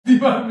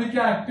अभी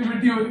क्या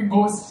एक्टिविटी हो रही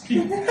घोस्ट की,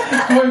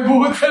 कोई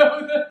भूत है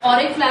उधर।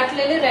 और एक फ्लैट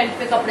ले ले रेंट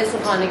पे कपड़े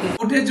सुखाने के लिए।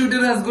 उठे छूटे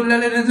रसगुल्ला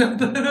लेने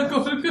जाता है ना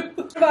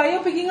Kolkata. Why are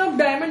you picking up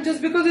diamond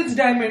just because it's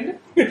diamond?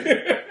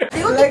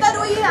 देखो कितना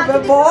रोई है।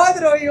 मैं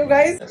बहुत रोई हूँ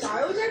guys.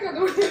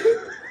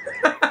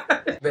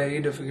 Very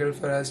difficult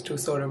for us to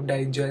sort of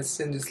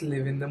digest and just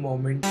live in the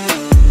moment.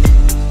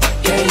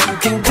 Yeah, you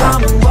can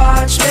come and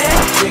watch me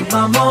drink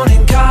my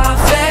morning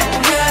coffee.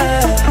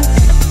 Yeah.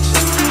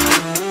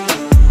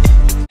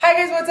 Hi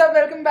guys, what's up?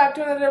 Welcome back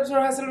to another episode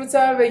of Hustle with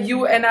Sarah, where you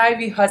and I,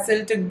 we hustle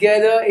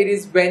together. It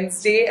is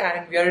Wednesday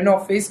and we are in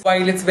office.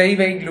 While it's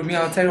very gloomy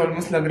outside,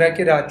 almost लग रहा है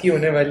कि रात ही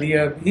होने वाली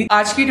है अभी.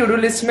 आज की to-do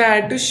list में I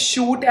had to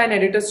shoot and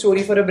edit a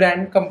story for a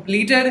brand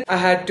completed. I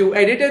had to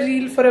edit a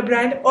reel for a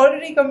brand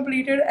already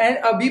completed.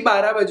 And अभी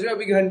 12 बज रहे हैं,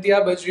 अभी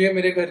घंटियाँ बज रही है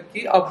मेरे घर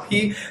की.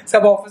 अभी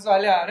सब ऑफिस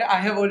वाले आ रहे हैं.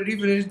 I have already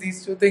finished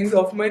these two things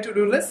off my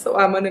to-do list, so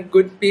I'm on a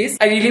good pace.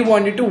 I really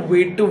wanted to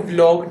wait to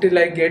vlog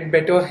till I get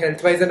better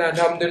health-wise, and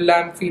alhamdulillah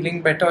I'm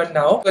feeling better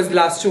now, because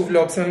last two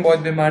vlogs में बहुत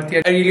बीमार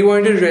थी. I really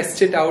wanted to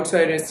rest it out, so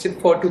I rested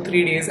for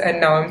 2-3 days, and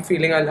now I'm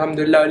feeling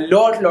alhamdulillah a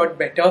lot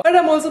better. But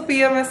I'm also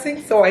PMSing,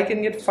 so I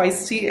can get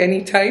feisty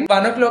anytime.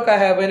 1 o'clock I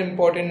have an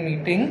important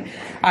meeting.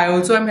 I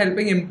also am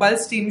helping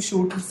Impulse team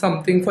shoot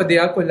something for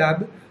their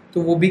collab,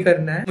 तो वो भी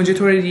करना है मुझे.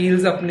 थोड़े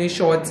reels अपने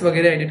shorts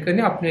वगैरह edit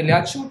करने अपने लिए.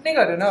 आज शूट नहीं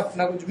कर रहे ना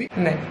अपना कुछ भी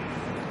नहीं.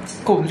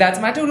 Cool, that's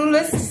my to-do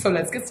list. So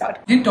let's get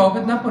started. ये टॉप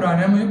इतना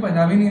पुराना है, मुझे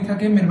पता भी नहीं था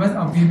कि मेरे पास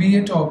अभी भी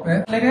ये टॉप है.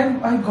 Like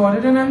I got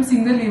it and I'm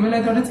seeing the label.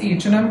 I thought it's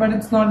H&M, but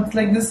it's not. It's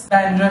like this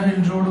Bandra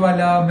Hill Road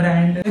वाला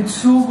brand. It's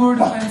so good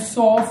and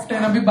soft.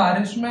 And अभी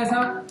बारिश में ऐसा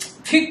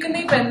थिक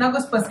नहीं पहनना,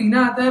 कुछ पसीना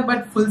आता है,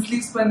 but full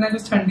sleeves पहनना है,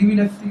 कुछ ठंडी भी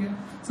लगती है.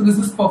 So this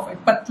is perfect.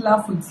 पतला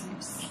full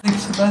sleeves.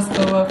 Sheths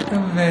come after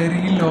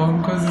very long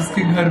because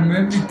उसके घर में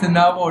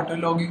इतना water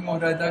logging हो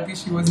रहा था कि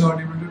she was not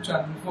able to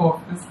travel for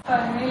office.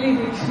 Finally,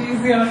 she's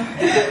here.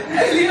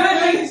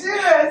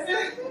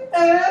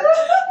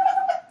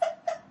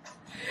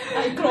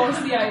 I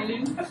crossed the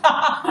island.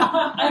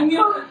 I'm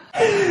here.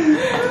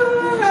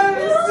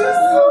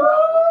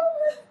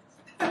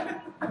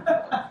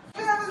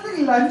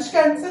 Lunch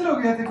cancel हो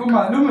गया, देखो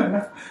मालूम है ना,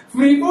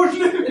 फ्री फूड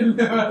नहीं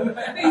मिलने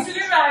वाला है,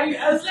 इसलिए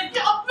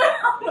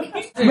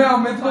मैं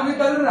अमित को भी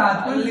कल रात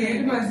को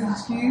लेट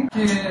मैसेज की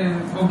कि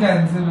वो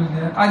कैंसिल हो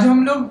गया. आज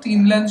हम लोग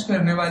 3 लंच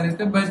करने वाले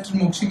थे, बट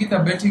मोक्षी की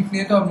तबीयत ठीक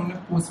नहीं है तो हमने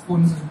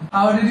पोस्टपोन कर दिया.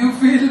 How did you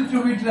feel to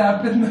be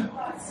trapped in the?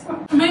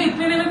 मैं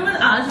इतने दिनों के बाद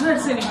आज घर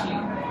से निकली.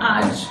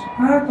 आज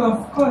हाँ तो ऑफ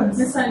कोर्स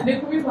मैं संडे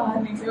को भी बाहर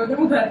निकली, अगर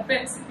मैं घर पे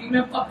ऐसी थी. मैं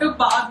अब तक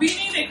बाप भी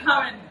नहीं देखा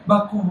मैंने.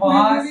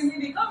 बकवास नहीं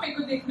देखा, मेरे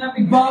को देखना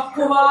भी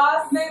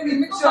बकवास नहीं,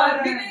 मेरे को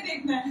बात भी नहीं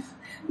देखना है.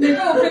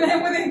 देखो ओपन है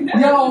वो देखना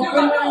है,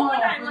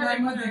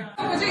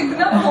 मुझे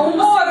इतना हो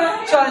रहा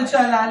है.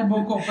 चल I'll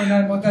book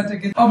Oppenheimer का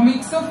ticket. A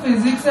mix of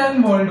physics and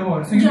World War.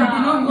 So you need to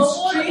know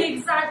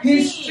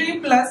history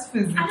plus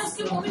physics.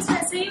 उसके मूवीज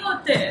ऐसे ही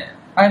होते हैं.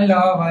 I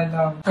love.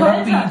 थोड़ा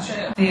पीछ.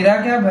 तेरा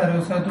क्या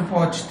भरोसा, तू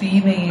पहुंचती ही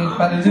नहीं है.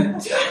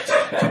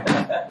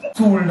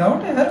 सोल्ड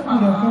आउट है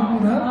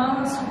पूरा.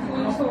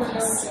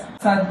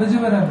 7 बजे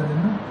बराबर है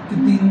ना,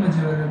 3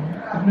 बजे बराबर.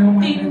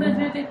 3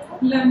 बजे देखो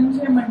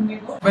लंच है मंडे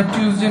को. बट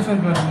ट्यूसडे फिर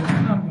कर लेते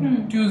हैं ना.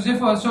 ट्यूसडे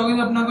फर्स्ट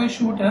ऑगस्ट अपना कोई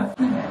शूट है.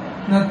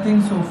 नथिंग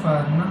सो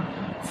फार ना.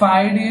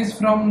 5 days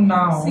from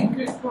now.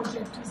 Secret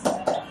project is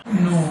that.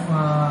 No,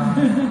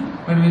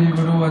 but we'll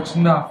go to watch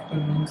in the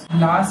afternoons.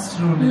 Last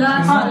row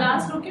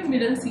के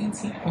middle scenes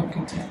ही.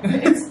 Okay.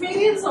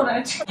 Experience होना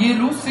चाहिए. ये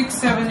लो 6,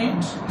 7,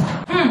 8.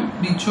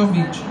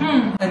 बीच.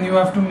 And you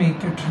have to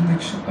make it.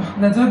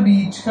 That's a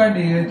beach का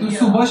day है. तो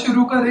सुबह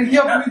शुरू करेगी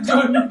अपनी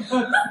जर्नी.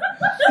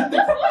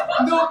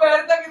 दोपहर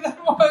तक इधर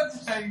पहुंच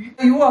जाएगी.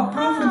 You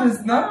approve this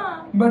ना?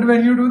 But when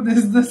you do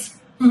this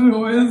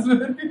row is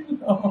very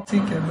long.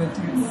 ठीक है, but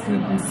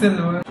it's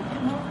silver.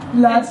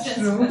 Last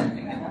row.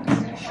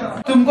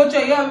 तुमको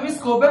चाहिए अभी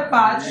स्कोप है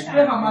 5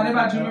 पे हमारे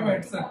बाजू में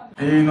बैठ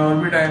सकते. ये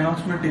नॉर्बिट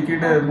आइनॉक्स में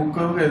टिकट है, बुक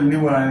करो जल्दी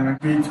बनाने में.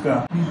 बीच का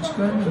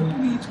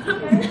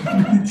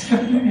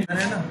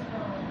अरे ना.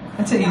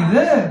 अच्छा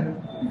इधर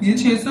ये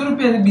 600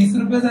 रुपए, 20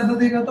 रुपए ज्यादा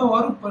देगा तो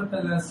और ऊपर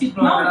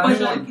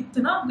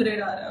कितना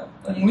अपग्रेड आ रहा है.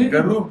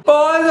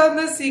 Pause on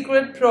the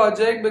secret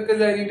project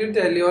because I need to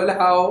tell you all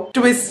how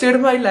twisted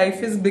my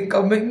life is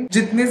becoming.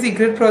 जितने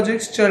secret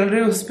projects चल रहे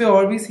हैं उस पे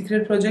और भी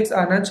secret projects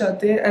आना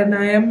चाहते हैं, and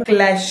I am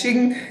clashing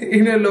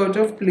in a lot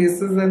of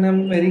places and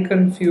I'm very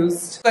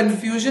confused.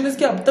 Confusion is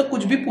कि अब तक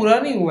कुछ भी पूरा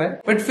नहीं हुआ है,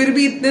 but फिर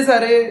भी इतने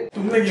सारे.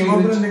 तुमने गेम ऑफ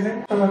थ्रोन्स देखा?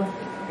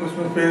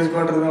 उसमें फेस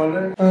गॉड रहने वाला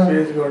है.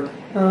 फेस गॉड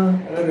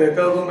अगर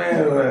रहता हो तो मैं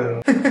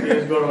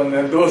फेस गॉड बनना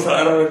है. 2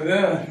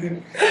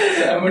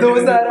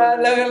 सारा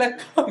अलग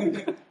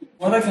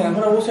वाला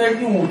कैमरा वो साइड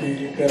क्यों मूव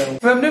कर रहा हूँ.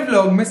 मैं अपने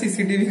व्लॉग में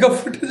सीसीटीवी का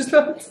फुटेज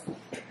डाल.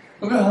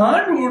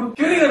 हाँ ढूंढ,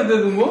 क्यों नहीं करते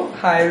तुम वो?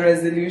 हाई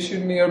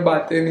रेजोल्यूशन में और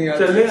बातें नहीं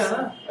आती। चले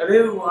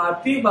अरे वो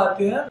आती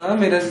बातें हैं। हाँ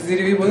मेरा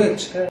सीसीटीवी बहुत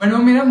अच्छा है, बट वो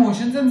मेरा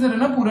मोशन सेंसर है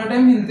ना, पूरा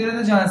टाइम हिलते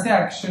रहता जहाँ से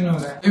एक्शन हो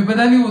रहा है। अभी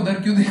पता नहीं उधर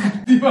क्यों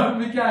दीवार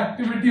में क्या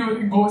एक्टिविटी हो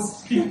रही,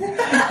 घोस्ट की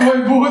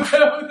कोई भूत है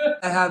उधर।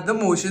 I have the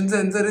motion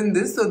sensor in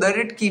this so that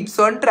it keeps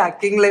on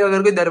tracking, like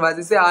अगर कोई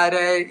दरवाजे से आ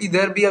रहा है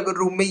इधर भी, अगर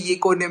रूम में ये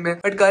कोने में,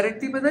 बट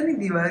करेक्टली पता नहीं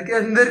दीवार के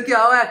अंदर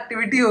क्या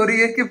एक्टिविटी हो रही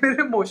है कि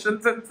मेरे मोशन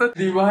सेंसर।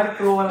 दीवार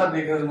प्रो वाला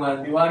देख रहे तुम्हारा,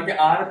 दीवार के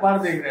आर पार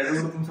देख रहे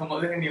हैं, तुम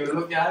समझ नहीं हो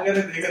लोग क्या कर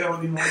रहे, देख रहे हो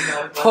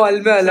दीवार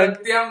हॉल में अलग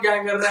हम क्या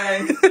कर रहे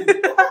हैं।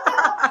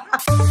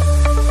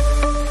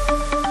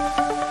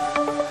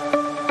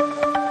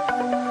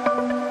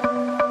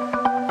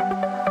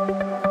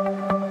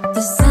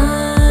 The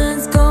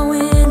sun's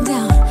going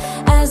down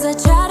as I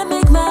try to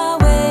make my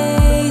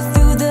way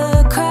through the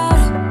crowd.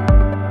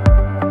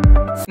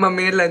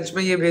 Mummy ने लंच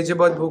में ये भेजे,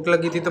 बहुत भूख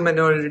लगी थी तो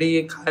मैंने ऑलरेडी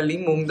ये खा ली,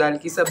 मूंग दाल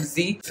की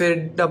सब्जी, फिर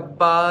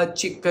डब्बा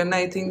chicken,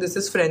 I think this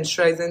is French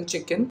fries and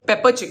chicken,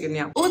 pepper chicken.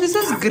 या oh this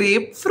is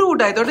grep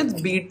fruit, I thought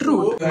it's beet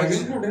root.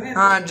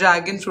 हाँ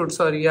ड्रैगन फ्रूट,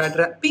 सॉरी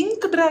यार,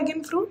 पिंक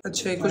ड्रैगन फ्रूट।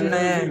 अच्छा ये कुछ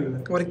नया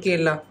है। और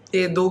केला,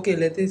 ये 2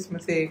 केले थे, इसमें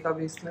से एक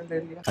अभी इसमें ले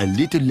लिया। A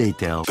little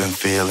later, been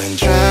feeling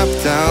trapped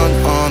down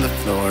on the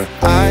floor.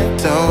 I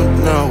don't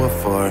know what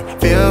for.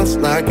 Feels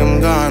like I'm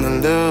gonna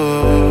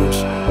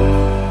lose.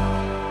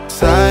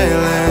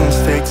 Silence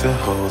takes a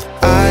hold.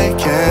 I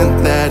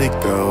can't let it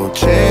go.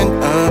 Chin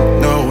up,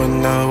 no one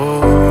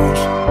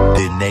knows.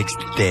 The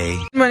next day.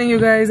 Good morning you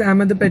guys,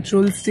 I'm at the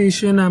petrol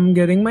station. I'm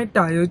getting my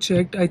tire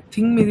checked. I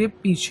think मेरे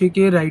पीछे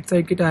के right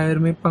side के tyre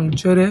में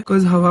puncture है,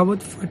 because हवा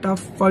बहुत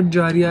फटाफट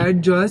जा रही है। I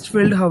just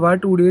filled हवा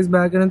 2 days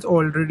back and it's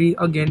already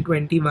again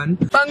 21.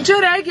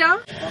 Puncture है क्या?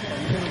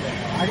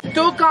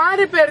 तो कहाँ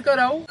repair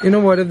कराऊँ? You know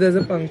what, if there's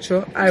a puncture,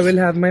 I will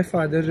have my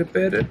father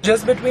repair it.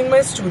 Just between my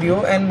studio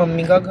and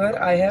mummy का घर,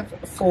 I have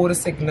 4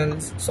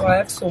 signals, so I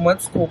have so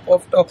much scope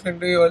of talking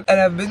to you all.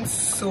 And I've been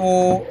so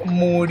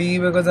moody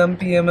because I'm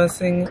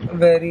PMSing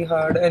very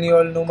hard, and you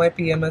all know my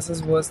PMS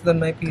is worse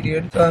than my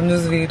period. So I'm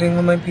just waiting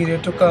for my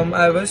period to come.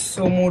 I was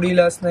so moody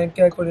last night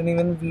कि I couldn't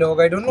even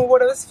vlog. I don't know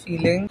what I was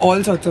feeling.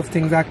 All sorts of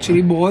things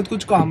actually. बहुत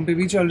कुछ काम पे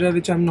भी चल रहा है,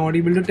 which I'm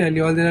not able to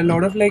tell you all. There are a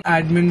lot of like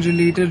admin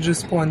related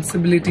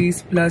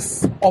responsibilities plus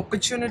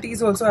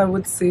opportunities also, I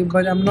would say,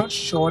 but I'm not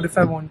sure if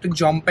I want to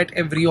jump at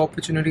every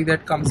opportunity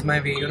that comes my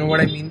way. You know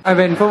what I mean? I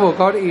went for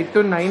workout 8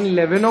 to 9,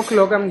 11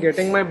 o'clock I'm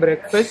getting my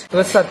breakfast.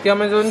 बस सत्या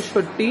में जो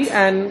छुट्टी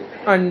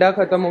and अंडा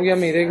खत्म हो गया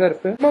मेरे घर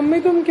पे। मम्मी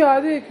तुम क्या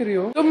देख रही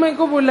हो? तुम मेरे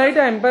को बुला ही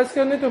टाइम पास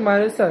करने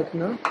तुम्हारे साथ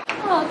ना।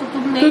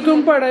 तो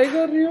तुम पढ़ाई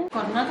कर रही हो?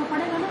 करना तो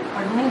पड़ेगा ना,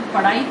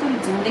 पढ़ाई तो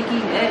जिंदगी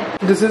है।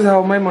 This is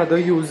how my mother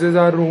uses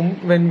our room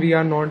when we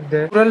are not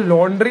there. पूरा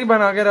लॉन्ड्री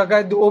बना के रखा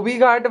है, धोबी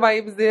घाट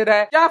वाइब्स दे रहा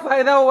है। क्या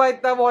फायदा हुआ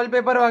इतना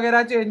वॉलपेपर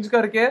वगैरह चेंज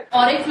करके?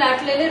 और एक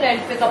फ्लैट ले ले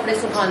रेंट पे कपड़े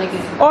सुखाने के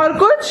लिए। और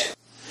कुछ?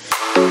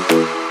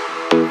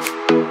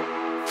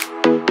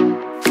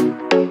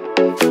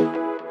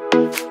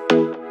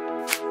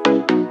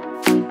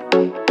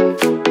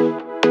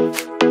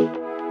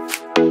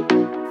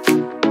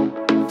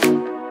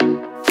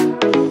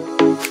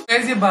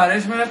 ये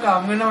बारिश में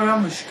काम करना बड़ा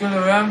मुश्किल हो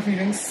रहा है। I'm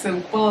feeling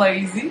super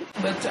lazy,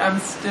 but I'm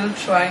still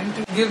trying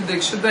to give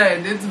Dikshita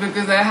edits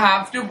because I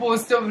have to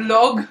post a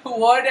vlog.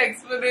 What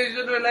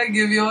explanation will I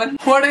give you all?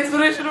 What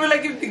explanation will I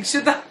give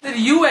Dikshita? That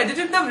you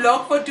edited the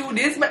vlog for 2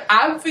 days, but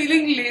I'm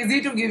feeling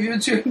lazy to give you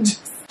changes.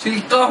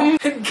 She'll come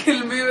and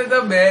kill me with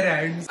her bare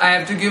hands. I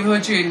have to give her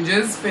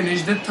changes,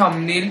 finish the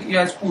thumbnail.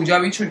 Yes, Pooja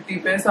bhi chutti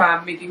pe, so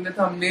I'm making the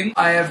thumbnail.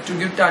 I have to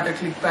give Tata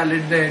Click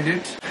Palette the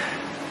edit.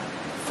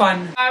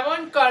 Fun. I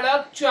want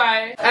kadak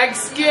chai.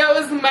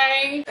 Excuse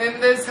me in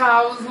this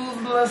house who's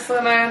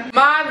listening.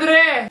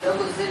 Madre! तो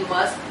उस दिन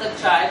मस्त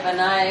चाय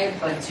बनाए,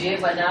 भजे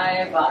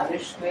बनाए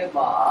बारिश में,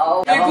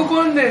 वाव। तेरे को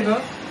कौन देगा?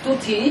 तू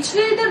थी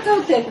इसलिए इधर, तो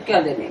तेरे को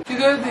क्या देने?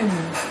 किधर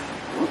देने?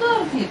 उधर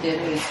थी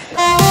तेरे।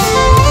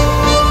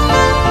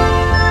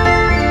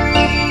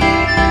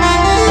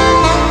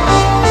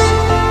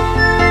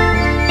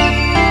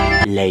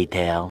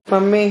 later.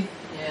 Mummy,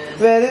 Yes.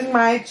 where is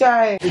my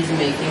chai? He's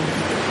making.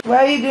 Why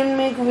he didn't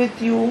make with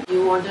you?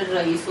 You wanted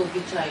raiso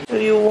ki chai. So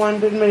you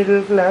wanted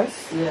middle class?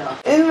 Yeah.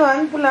 In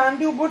one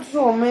plant you put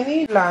so many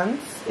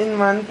plants in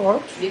one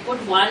pot. We put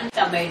 1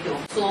 tomato.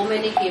 So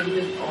many came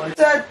with all.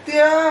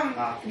 Satyam,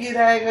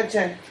 गिराएगा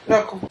चाय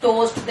रखो।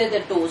 Toast दे दे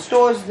toast.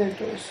 Toast दे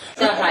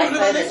toast. Hi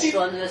fi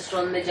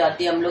restaurant में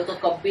जाती है, हम लोग तो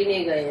कभी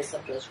नहीं गए ये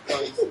सब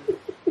रेस्टोरेंट।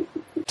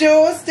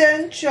 टोस्ट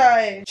एंड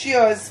चाय।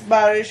 Cheers,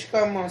 बारिश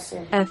का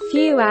मौसम। A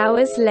few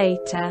hours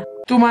later.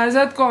 तुम्हारे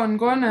साथ कौन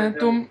कौन है?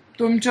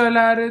 तुम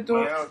चला रहे तो?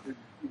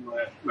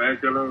 मैं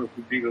चला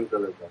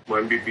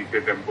YBP के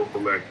टेम्पो को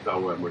बैठता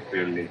हुआ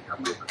मटेरियल नहीं,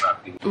 हम लोग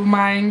बताती। तुम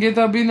आएंगे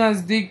तभी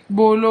नजदीक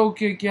बोलो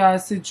कि क्या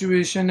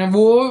सिचुएशन है।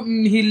 वो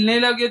हिलने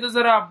लगे तो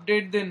जरा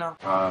अपडेट देना।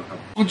 हाँ।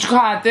 कुछ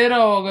खाते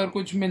रहो अगर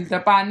कुछ मिलता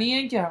है। पानी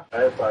है क्या?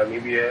 पानी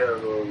भी है और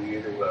ये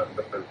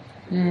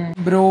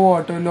ब्रो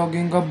ऑटो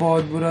लॉगिंग का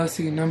बहुत बुरा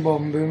सीन है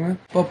बॉम्बे में।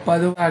 पापा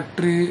तो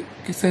फैक्ट्री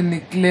से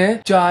निकले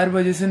 4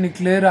 बजे से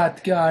निकले, रात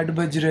के 8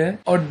 बज रहे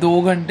और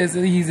 2 घंटे से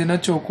he is in a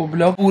choco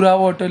block. पूरा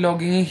वाटर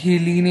लॉगिंग है,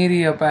 हिल ही नहीं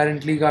रही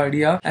अपेरेंटली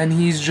गाड़ियां and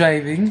he is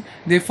driving.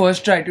 They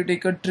first try to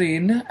take a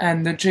train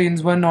and the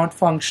trains were not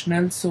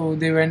functional, so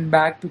they went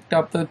back, picked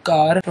up the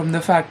car from the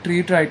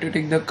factory, try to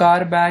take the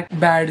car back.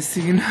 Bad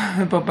scene.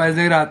 पापा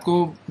से रात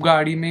को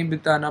गाड़ी में ही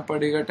बिताना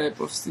पड़ेगा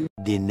type of scene.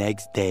 The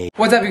next day.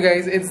 What's up you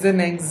guys? It's the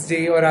next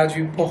day और आज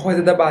भी बहुत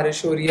ज्यादा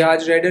बारिश हो रही है।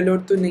 आज रेड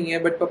अलर्ट तो नहीं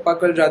है बट पापा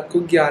कल रात को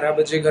 11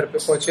 बजे घर पे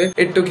पहुंचे।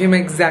 It took him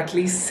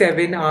exactly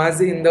 7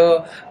 hours in the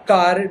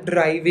car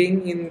driving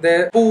in the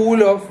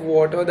pool of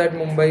water that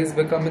Mumbai has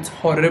become. It's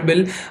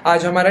horrible.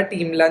 आज हमारा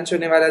टीम लंच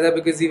होने वाला था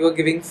because we were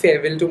giving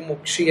farewell to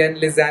Mukshi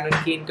and Lizanne,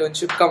 उनकी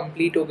internship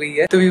complete हो गई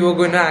है तो we were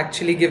gonna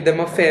actually give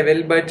them a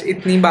farewell but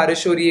इतनी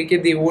बारिश हो रही है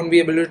कि they won't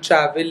be able to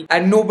travel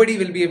and nobody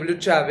will be able to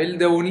travel.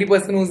 The only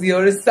person who's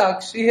here is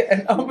Sakshi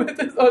and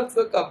Amit is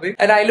also coming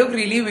and I look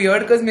really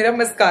weird because मेरा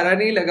mascara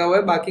नहीं लगा हुआ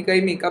है, बाकी का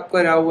ही makeup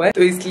करा हुआ है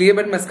तो इसलिए,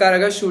 बट मस्कारा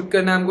का शूट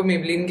करना हमको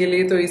मेबलिन के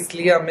लिए तो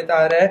इसलिए अमित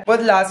आ रहा है।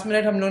 बहुत लास्ट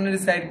मिनट हम लोगों ने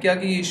डिसाइड किया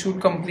कि ये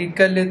शूट कंप्लीट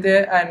कर लेते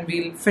हैं and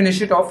we'll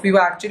finish it of. We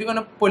were actually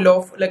gonna pull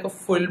of like a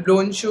full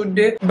blown shoot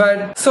day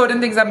but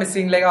certain things are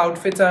missing, like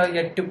outfits are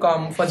yet to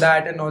come for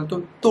that and all, तो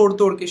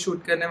तोड़ के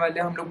shoot करने वाले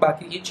हम लोग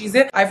बाकी की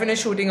चीजें। I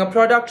finish shooting a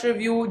product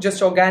review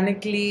just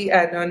organically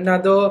and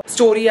another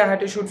story I had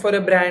to shoot for a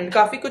brand.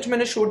 काफी कुछ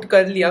मैंने शूट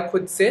कर लिया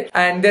खुद से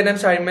and then I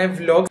started my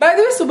vlog. By the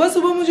way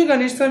सुबह मुझे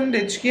गणेश सर ने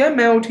डिच किया,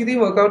 मैं उठी थी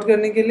वर्कआउट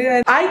करने के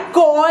लिए। I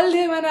called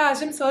him and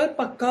asked him sir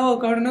पक्का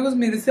वर्कआउट ना, बिकॉज़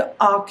मेरे से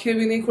आंखें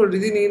भी नहीं खुल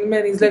रही थी नींद में।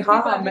 He's like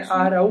हाँ मैं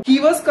आ रहा हूँ। He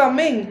was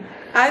coming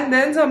and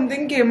then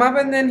something came up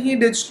and then he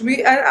ditched me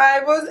and I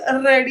was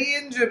ready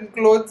in gym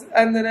clothes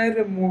and then I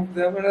removed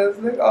them and I was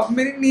like अब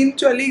मेरी नींद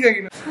चली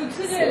गई ना। खुद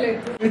से ले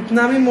लेते,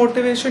 इतना भी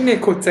मोटिवेशन नहीं,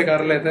 खुद से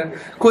कर लेते हैं,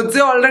 खुद से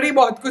ऑलरेडी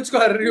बहुत कुछ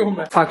कर रही हूँ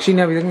मैं। साक्षी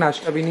ने अभी तक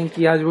नाश्ता भी नहीं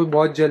किया, आज वो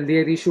बहुत जल्दी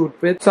है शूट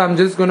पे, so I'm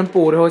just gonna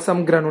pour her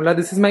some granola.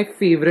 This is my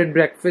favorite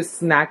breakfast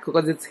snack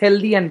because it's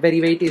healthy and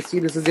very very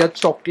tasty. This is your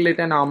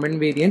chocolate and almond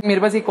variant.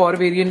 मेरे पास एक और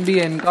वेरिएंट भी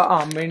है इनका,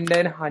 almond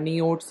and honey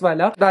oats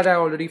वाला, that I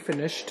already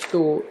finished.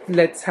 So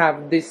let's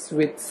have this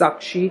with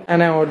Sakshi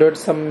and I ordered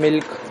some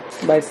milk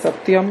by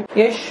Satyam.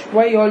 Yes,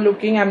 why you're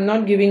looking? I'm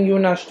not giving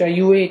you nashta.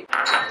 You ate.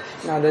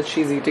 Now that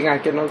she's eating, I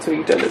can also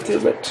eat a little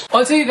bit.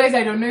 Also, you guys,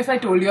 I don't know if I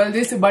told you all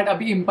this, but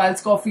अभी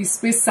Impulse Coffees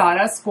पे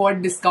सारा squad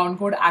discount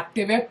code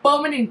active है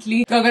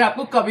permanently. तो अगर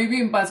आपको कभी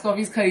भी Impulse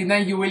Coffees खरीदना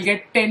है, you will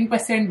get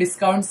 10%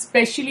 discount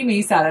specially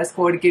मेरी सारा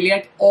स्क्वाड के लिए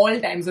at all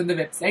times on the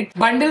website.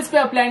 Bundles पे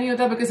अप्लाई नहीं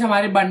होता बिकॉज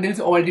हमारे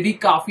बंडल्स ऑलरेडी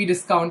काफी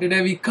डिस्काउंटेड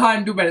है। We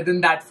can't do better than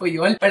that for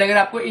you all. But अगर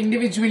आपको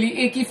इंडिविजुअली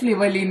एक ही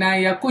फ्लेवर लेना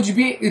है या कुछ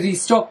भी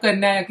रिस्टॉक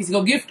करना है या किसी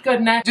को गिफ्ट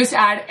करना है, just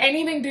add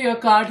anything to your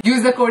cart,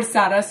 use the code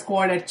सारा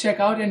squad eight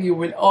checkout and you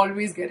will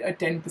always get a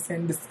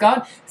 10%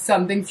 discount.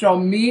 Something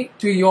from me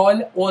to y'all,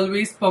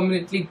 always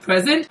permanently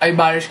present. अभी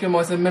बारिश के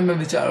मौसम में मैं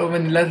बेचारा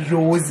वनीला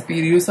रोज पी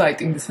रही हूँ, so I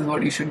think this is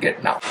what you should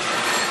get now.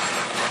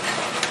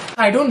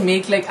 I don't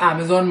make like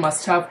Amazon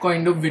must-have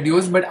kind of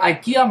videos, but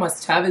IKEA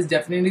must-have is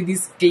definitely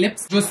these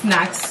clips. जो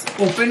snacks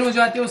open हो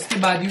जाते हैं उसके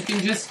बाद you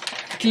can just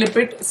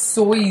clip it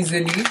so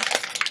easily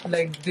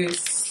like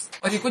this.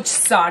 और ये कुछ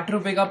 60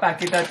 रुपए का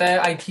पैकेट आता है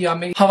IKEA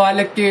में। हवा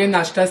लग के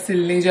नाश्ता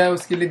सिल नहीं जाए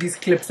उसके लिए these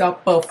clips are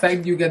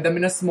perfect. You get them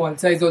in a small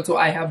size also.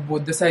 I have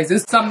both the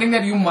sizes. Something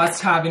that you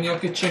must have in your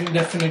kitchen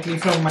definitely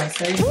from my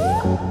side.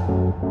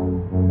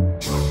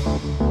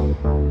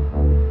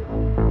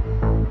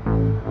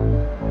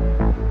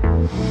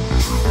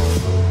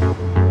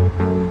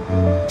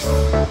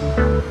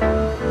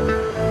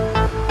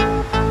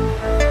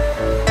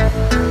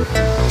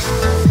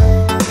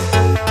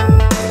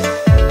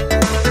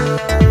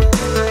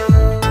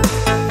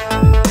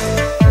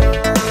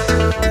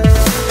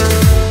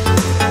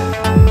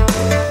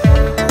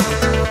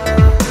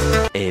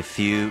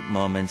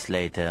 Moments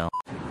later.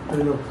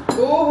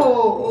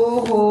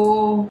 ओहो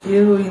ये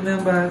हुई ना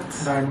बात,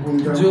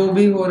 जो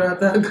भी हो रहा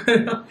था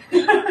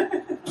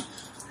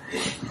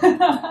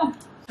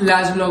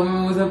लास्ट ब्लॉग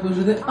में वो सब पूछ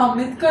रहे थे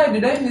अमित का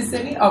did I miss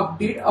any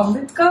update,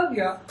 Amit का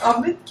गया,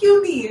 अमित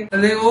क्यों नहीं है?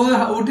 अरे वो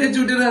उठे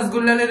छूटे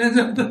रसगुल्ला लेने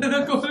जाता था ना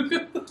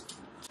कोलकाता।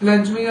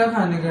 लंच में क्या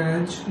खाने का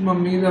है आज?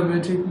 मम्मी की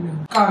तबीयत ठीक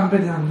नहीं, काम पे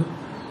ध्यान दो।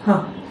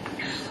 हाँ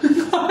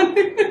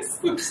खाने में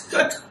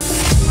सोचता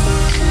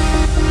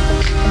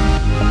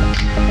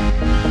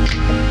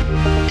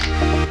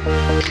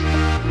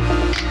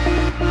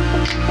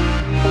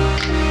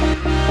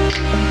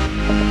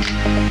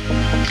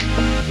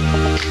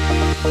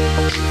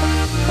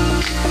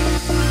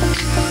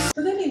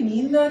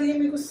नींद आ रही है,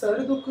 मेरे को सर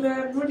दुख रहा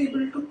है। I'm not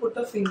able to put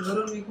a finger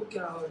on मेरे को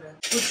क्या हो रहा है,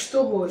 कुछ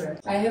तो हो रहा है।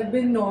 I have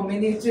been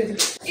nominated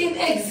in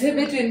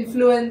Exhibit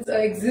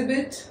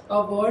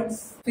Awards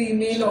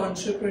Female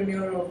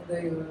Entrepreneur of the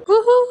Year।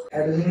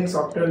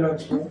 Software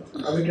launch में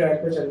अभी ट्रैक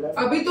पे चल रहा है।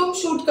 अभी तुम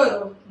शूट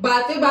करो,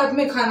 बातें बाद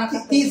में खाना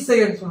 30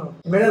 सेकंड सुनो,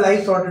 मेरा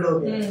लाइफ सॉर्टेड हो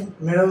गया।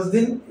 मेरा उस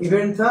दिन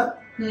इवेंट था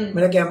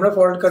मेरा कैमरा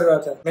फॉल्ट कर रहा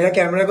था। मेरा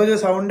कैमरा का जो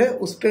साउंड है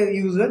उस पे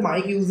यूज है,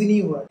 माइक यूज ही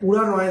नहीं हुआ,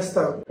 पूरा नॉइस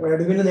था।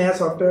 रेडमी ने नया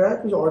सॉफ्टवेयर है,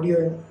 कुछ ऑडियो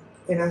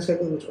एनहांस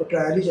करके कुछ, और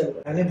ट्रायल ही चल रहा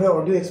है। मैंने भाई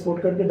ऑडियो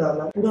एक्सपोर्ट करके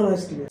डाला, पूरा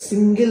नॉइस क्लियर,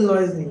 सिंगल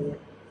नॉइस नहीं है।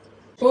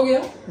 हो गया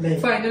नहीं,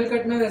 फाइनल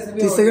कट में वैसे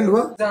भी 30 सेकंड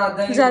हुआ,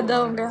 ज्यादा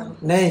हो गया,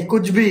 नहीं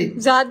कुछ भी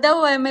ज्यादा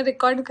हुआ है, मैं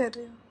रिकॉर्ड कर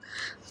रही हूँ।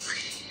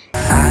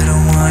 I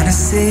don't wanna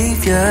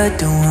save ya,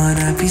 don't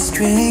wanna be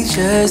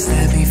strangers.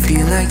 Let me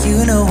feel like you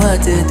know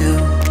what to do.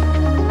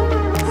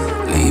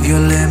 Leave your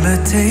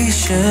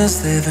limitations,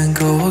 live and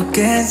go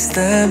against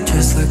them.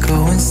 Just let go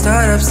and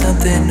start up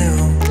something new.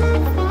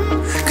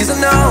 Cause I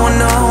know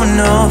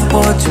that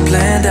what you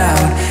planned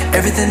out,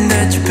 everything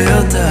that you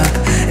built up,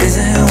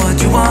 isn't what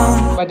you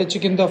want. Butter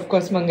chicken तो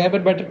of course मंगा है,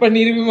 पर butter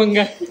paneer भी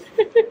मंगा है।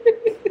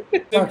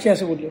 साक्षी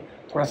ऐसे बोलिए,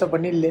 थोड़ा सा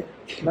पनीर ले,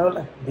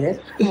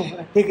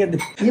 ठीक है,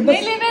 ये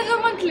नहीं लेना तो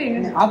मत ले।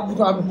 आप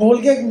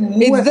बोल के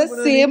It's the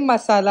same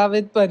masala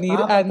with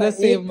paneer and the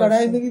same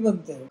कढ़ाई में भी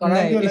बनते हैं,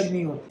 कढ़ाई भी अलग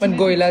नहीं होती। But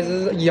goilas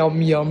is yum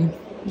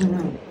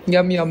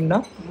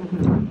ना,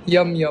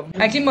 यम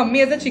एक्चुअली मम्मी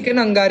ऐसा चिकन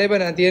अंगारे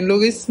बनाती है, इन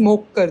लोग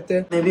स्मोक करते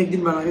हैं। मैं भी एक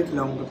दिन बना के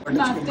खिलाऊंगा।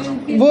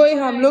 वो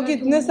हम लोग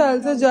कितने साल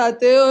से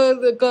जाते हैं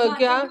और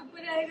क्या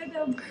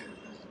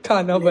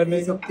खाना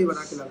बने, सब्जी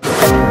बना के लाऊंगा।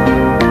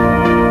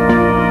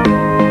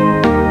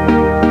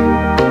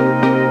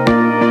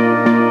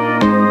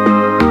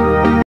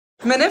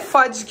 मैंने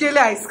फज के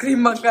लिए आइसक्रीम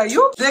मंगाई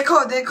हूँ। देखो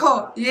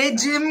ये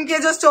जिम के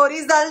जो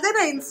स्टोरीज डालते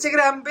ना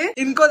इंस्टाग्राम पे,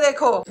 इनको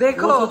देखो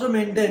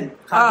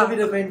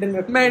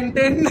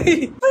मेंटेन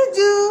नहीं।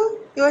 फजू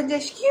you are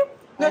just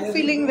not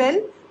feeling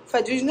well,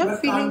 फजू is not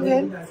feeling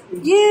well,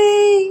 ये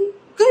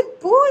गुड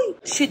बॉय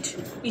शिट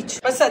इच।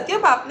 पर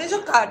सत्यम आपने जो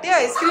काटे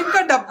आइसक्रीम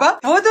का डब्बा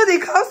वो तो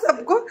दिखाओ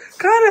सबको,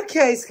 कहाँ रखे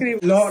ice cream?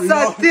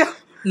 Satyam,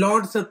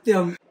 Lord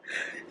Satyam,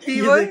 he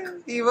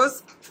was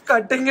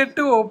cutting it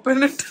to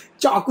open it.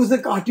 चाकू से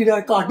काट ही रहा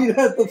है,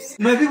 तो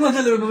मैं भी बोल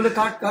रहा हूँ,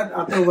 काट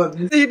आता हुआ।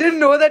 He didn't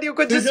know that you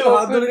could just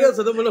open it.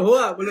 बोले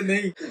हुआ, बोले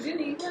नहीं।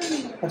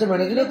 अच्छा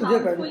मैंने बोला तुझे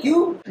कर,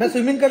 क्यों? मैं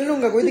स्विमिंग कर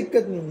लूंगा, कोई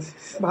दिक्कत नहीं,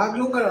 भाग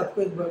लूंगा रात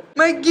को एक बार।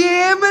 My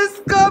game has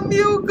come,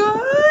 you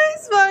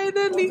guys,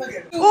 finally.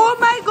 Oh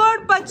my God,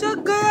 पचक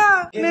गया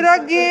मेरा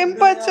गेम,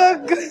 पचक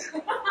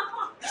गया।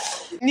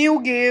 न्यू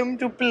गेम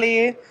टू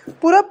प्ले,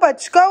 पूरा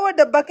पचका हुआ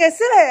डब्बा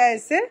कैसे आया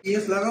ऐसे?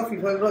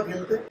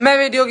 खेलते। मैं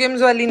वीडियो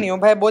गेम्स वाली नहीं हूँ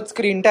भाई, बहुत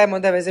स्क्रीन टाइम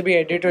होता है, वैसे भी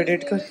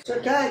एडिट कर।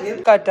 क्या है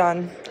गेम?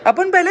 कटान।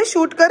 अपन पहले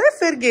शूट करे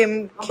फिर गेम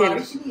खेल।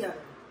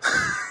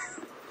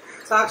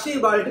 साक्षी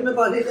बाल्टी में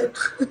पानी से।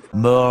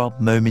 More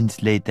moments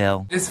later.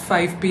 It's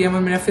 5 PM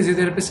और मेरा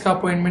फिजियोथेरेपिस्ट का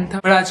अपॉइंटमेंट था,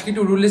 और आज की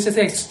टू डू लिस्ट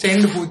ऐसे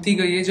एक्सटेंड होती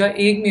गई है। जहाँ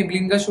एक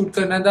मेबलिन का शूट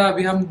करना था,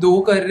 अभी हम 2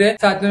 कर रहे हैं।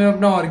 साथ में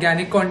अपना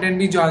ऑर्गेनिक कंटेंट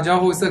भी जा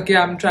हो सके,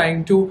 I am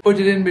trying to put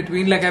it in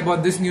between. Like I bought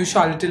this new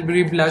Charlotte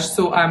Tilbury blush,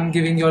 so I am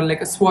giving your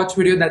like a swatch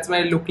video, that's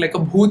why I look like अ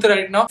भूत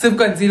right now. सिर्फ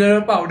concealer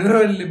और powder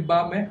और lip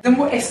balm है। एकदम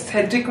वो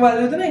aesthetic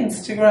वाले होते ना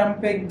इंस्टाग्राम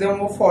पे, एकदम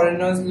वो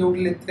फॉरेनर्स लोग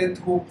लेते हैं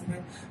धूप में,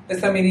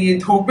 ऐसा मेरी ये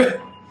धूप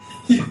है।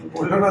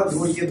 बोलो ना,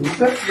 ये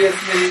धूप है। Yes,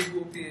 मेरी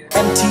धूप ही है।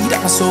 Emptied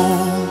out my soul.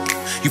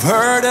 You've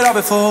heard it all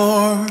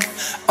before.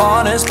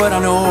 Honest, but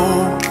I know.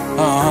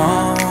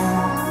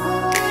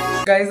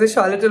 Guys, the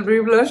Charlotte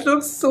Tilbury blush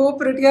looks so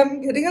pretty. I'm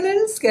getting a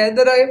little scared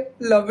that I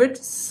love it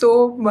so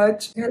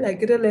much. I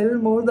like it a little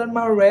more than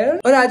my rare.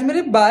 और आज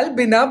मेरे बाल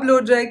बिना blow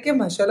dry के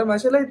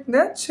माशाल्लाह इतने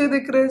अच्छे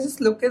दिख रहे हैं.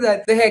 Just look at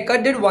that. The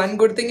haircut did one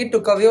good thing. It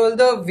took away all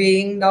the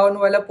weighing down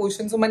वाला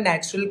portion, so my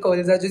natural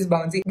curls are just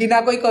bouncy.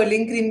 बिना कोई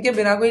curling cream के,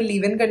 बिना कोई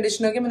leave-in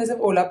conditioner के, मैंने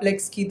सिर्फ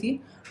Olaplex की थी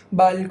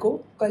बाल को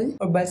कल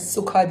और बस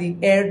सुखा दी.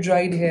 Air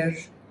dried hair.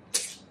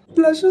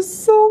 Blush is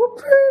so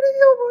pretty.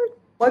 Oh my.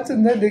 बहुत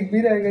सुंदर दिख भी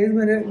रहेगा.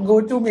 मेरे गो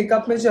टू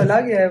मेकअप में चला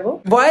गया है वो.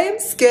 Why I'm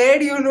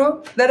scared, you know,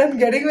 that I'm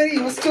getting very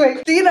used to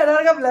it.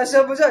 3000 का ब्लश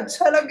है, मुझे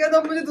अच्छा लग गया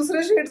तो मुझे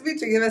दूसरे शेड्स भी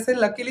चाहिए. वैसे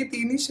लकीली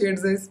 3 ही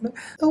शेड्स है इसमें.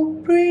 So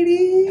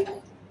pretty.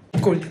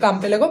 Cool. काम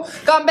पे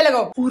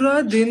लगो. पूरा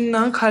दिन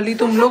ना खाली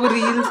तुम लोग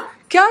रील्स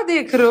क्या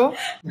देख रहे हो?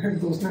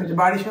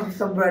 बारिश में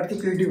सब बैठ के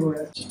क्रिएटिव हो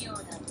रहा है.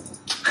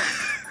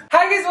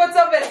 Hi guys, what's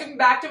up? Welcome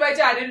back to my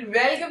channel.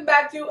 Welcome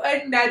back to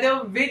another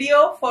video.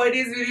 For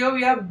this video,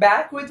 we are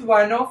back with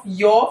one of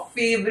your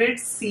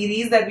favorite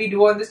series that we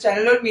do on this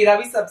channel. और मेरा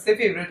भी सबसे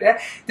favorite है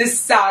the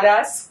Sara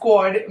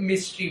Squad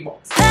Mystery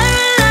Box.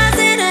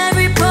 Paralyzing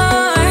every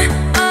pore,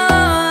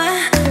 oh,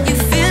 you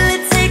feel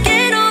it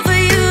taking over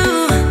you.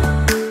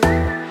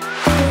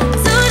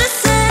 To the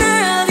center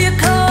of your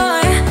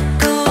core,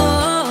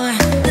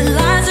 the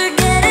lies are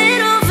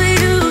getting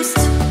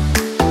overused.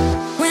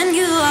 When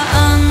you are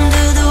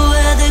under the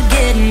weather,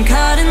 getting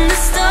caught in the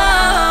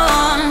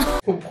storm.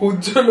 वो भूत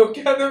जो लोग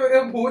क्या थे,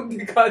 मैंने भूत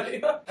दिखा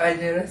दिया.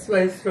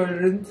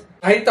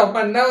 भाई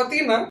तमन्ना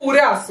होती ना, पूरे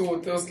आंसू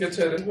होते उसके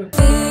चेहरे पे.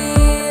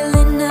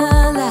 Feeling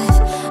alive,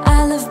 I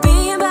love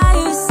being by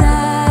your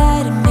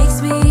side. It makes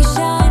me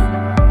shine.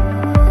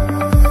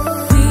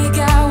 We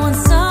got one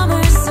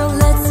summer, so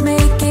let's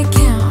make it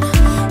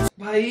count.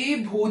 भाई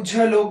भूत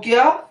झलो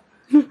क्या?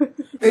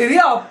 मेरी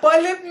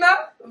अपर लिप ना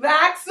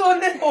वैक्स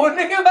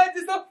होने के बाद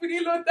जैसा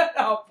फील होता है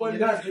आपको?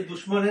 जो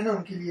दुश्मन है ना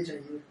उनके लिए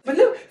चाहिए.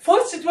 मतलब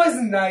first it was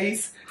nice,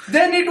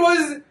 then it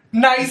was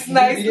nice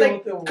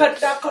like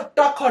खट्टा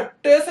खट्टा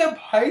खट्टे से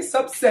भाई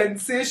सब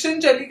सेंसेशन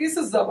चली गई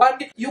से जबान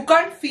की. You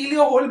can't feel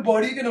your whole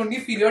body, you can only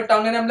feel your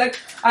tongue. And I am like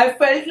I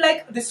felt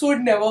like this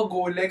would never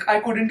go, like I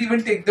couldn't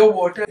even take the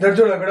water. इधर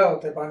जो रगड़ा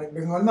होता है पानी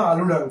बंगाल में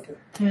आलू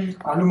डालते हैं,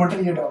 आलू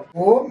मटर ये डाल,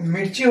 वो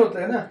मिर्ची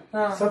होता है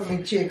ना, सब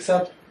मिर्ची एक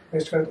साथ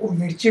पेस्ट करते, वो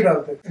मिर्ची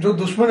डालते हैं. जो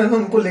दुश्मन है ना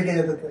उनको लेके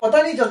जाते थे,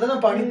 पता नहीं चलता ना.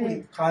 पानी पूरी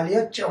खा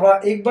लिया,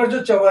 चबा, एक बार जो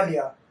चबा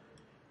लिया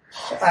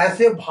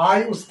ऐसे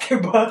भाई, उसके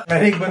बाद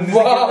मैंने एक बंदे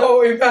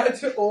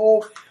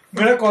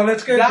मेरा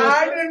कॉलेज का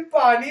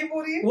पानी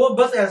पूरी, वो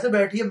बस ऐसे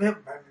बैठी है.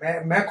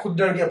 मैं खुद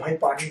डर गया भाई,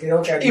 पानी दे रहा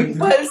हूँ क्या.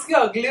 इम्पल्स के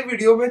अगले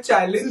वीडियो में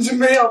चैलेंज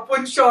में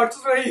अपन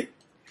शॉर्ट्स रही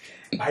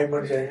भाई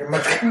मर जाएंगे,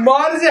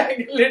 मर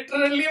जाएंगे,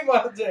 लिटरली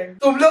मर जाएंगे.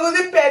 तुम लोग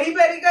उसे पेरी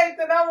पेरी का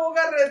इतना वो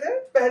कर रहे थे,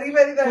 पेरी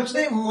पेरी का कुछ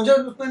नहीं, मुझे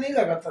उतना नहीं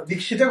लगा था.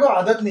 दीक्षिता को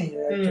आदत नहीं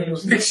है.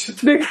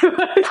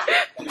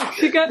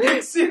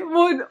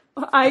 वो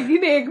आएगी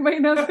ना 1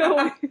 महीना उसका.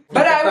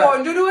 But I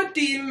want to do a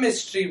team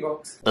mystery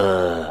box.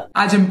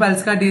 आज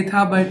इम्पल्स का डे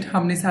था, बट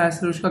हमने सारा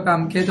सरोज का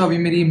काम किया. तो अभी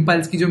मेरी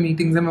इम्पल्स की जो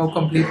मीटिंग्स है मैं वो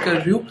कंप्लीट कर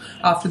रही हूँ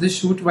after the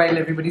shoot while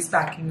everybody is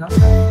packing up.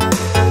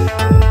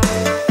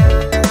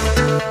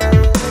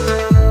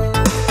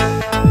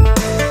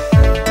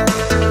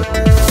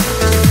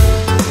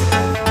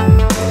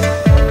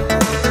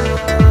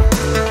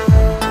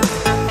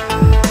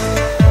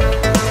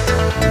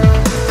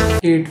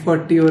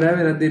 8:40 हो रहा है,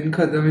 मेरा दिन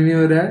खत्म ही नहीं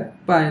हो रहा है.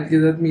 पायल के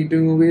साथ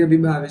मीटिंग हो गई, अभी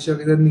भावेशा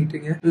के साथ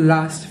मीटिंग है,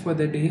 last for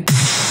the day.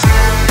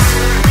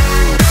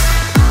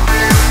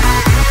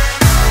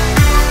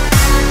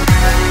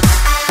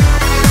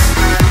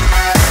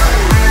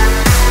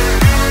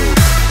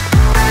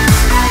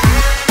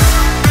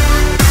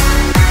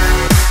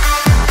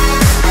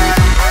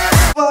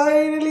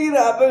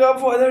 Wrapping up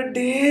for the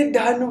day,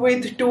 done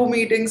with 2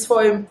 meetings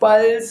for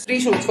Impulse, 3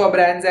 shoots for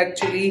brands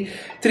actually,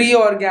 3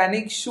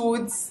 organic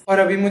shoots. और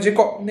अभी मुझे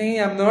नहीं,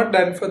 I'm not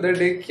done for the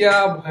day. क्या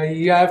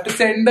भाई, I have to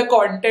send the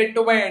content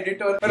to my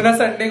editor. वरना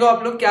Sunday को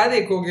आप लोग क्या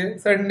देखोगे?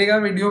 संडे का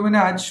वीडियो मैंने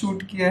आज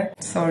शूट किया है.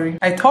 Sorry,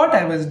 I thought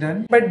I was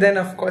done, but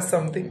then of course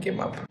something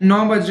came up.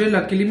 9 बज रहे,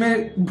 luckily मैं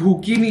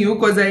भूखी नहीं हूँ,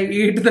 cause I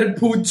ate that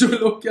भूत जो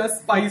लोग क्या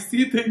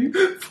spicy thing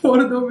for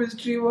the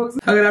mystery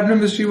box. अगर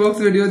आपने mystery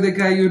box वीडियो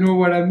देखा है, you know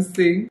what I'm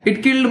saying.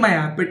 It killed my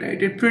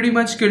appetite. It pretty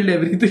much killed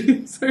everything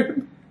inside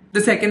me.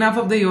 The second half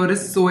of the year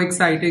is so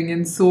exciting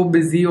and so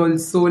busy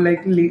also,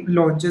 like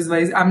launches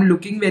wise. I'm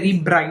looking very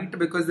bright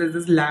because there's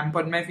this lamp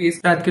on my face.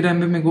 रात के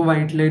time पे मेरे को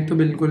white light तो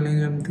बिल्कुल नहीं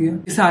जमती है.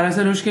 सारा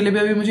सरोज के लिए भी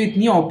अभी मुझे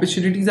इतनी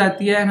opportunities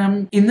आती है and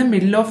I'm in the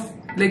middle of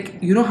like,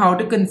 you know, how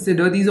to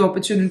consider these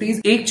opportunities.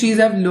 एक चीज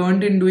I've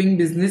learned in doing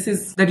business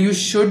is that you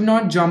should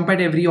not jump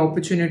at every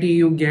opportunity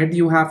you get.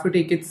 You have to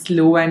take it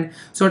slow and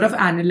sort of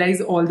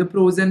analyze all the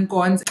pros and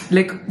cons.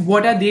 Like,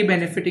 what are they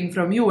benefiting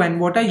from you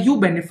and what are you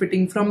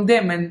benefiting from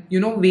them, and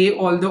you know, weigh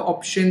all the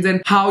options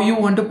and how you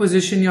want to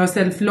position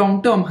yourself long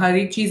term. हर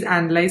एक चीज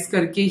analyze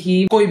करके ही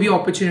कोई भी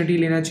opportunity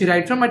लेना चाहिए.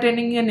 Right from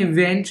attending an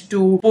event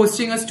to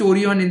posting a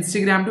story on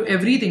Instagram to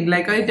everything.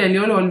 Like I tell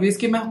you all always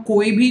कि मैं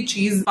कोई भी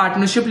चीज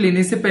partnership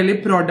लेने से पहले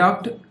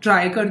प्रोडक्ट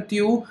ट्राई करती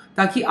हूँ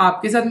ताकि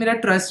आपके साथ मेरा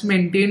ट्रस्ट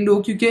मेंटेन्ड हो,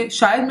 क्योंकि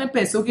शायद मैं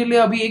पैसों के लिए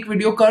अभी एक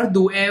वीडियो कर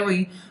दूं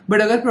वही,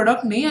 बट अगर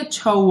प्रोडक्ट नहीं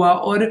अच्छा हुआ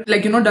और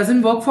like you know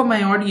doesn't work for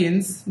my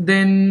audience,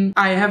 then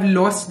I have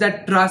lost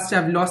that trust,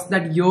 I have lost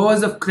that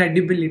years of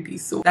credibility.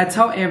 So that's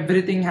how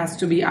everything has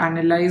to be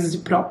analyzed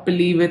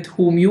properly with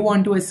whom you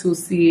want to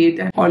associate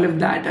and all of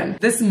that. And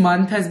this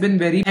month has been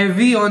very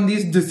heavy on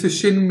these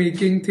decision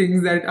making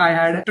things that I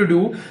had to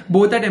do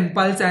both at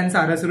Impulse and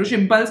Sara Sarosh.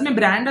 Impulse में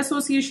brand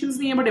associations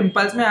नहीं है, but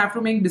Impulse में I have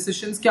to make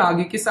decisions कि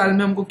आगे के साल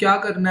में हमको क्या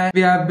करना है.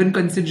 We have been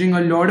considering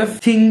a lot of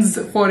things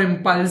for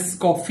Impulse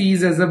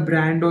Coffees as a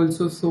brand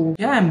also. So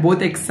yeah, I'm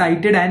both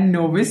excited and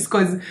nervous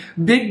because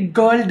big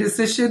girl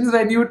decisions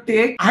when you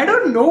take, I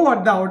don't know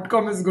what the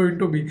outcome is going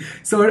to be.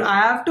 So I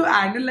have to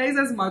analyze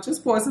as much as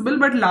possible,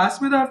 but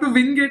last में तो I have to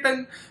wing it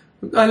and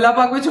अल्लाह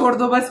पाक में छोड़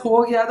दो, बस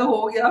हो गया तो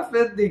हो गया,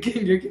 फिर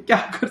देखेंगे कि क्या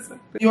कर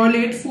सकते. You all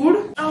ate food?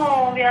 No,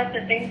 we are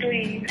sitting to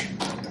eat.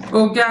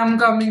 Okay, I'm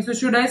coming. So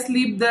should I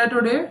sleep there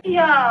today?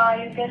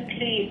 Yeah, you can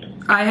sleep.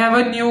 I have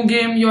a new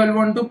game you all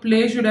want to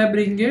play. Should I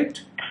bring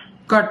it?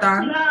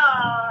 Catan?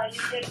 Yeah,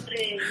 you can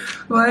drink.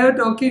 Why are you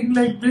talking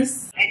like this?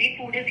 Any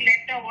food is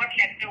left or what?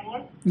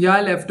 Leftovers? Yeah,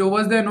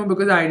 leftovers there, no,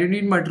 because I didn't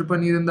eat matar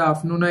paneer in the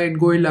afternoon. I ate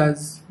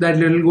goilas.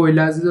 That little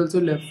goilas is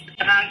also left.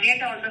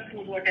 Get all the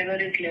food, whatever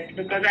is left,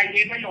 because I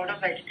gave a lot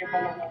of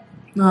vegetable.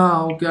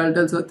 हाँ okay, I'll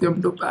tell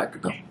Satyam to pack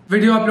it up.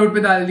 Video upload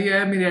पे डाल दिया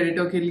है मेरे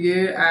editor के लिए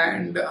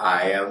and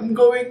I am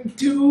going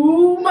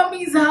to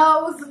mummies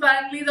house.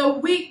 Finally the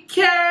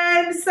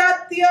weekend.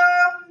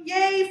 सत्यम,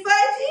 ये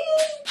fuzzy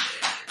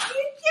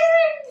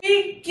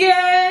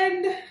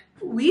weekend.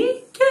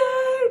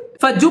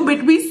 Fajju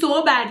bit me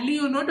so badly,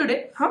 you know, today.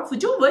 हाँ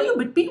Fajju, why you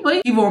bit me? Why?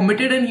 He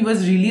vomited and he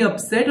was really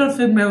upset. और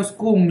फिर मैं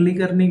उसको उंगली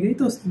करने गई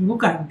तो उसने वो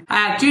काट दी.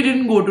 I actually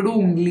didn't go to do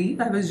उंगली.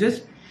 I was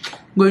just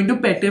going to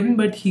pet him,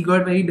 but he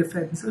got very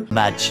defensive.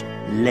 Much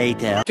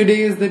later.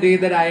 Today is the day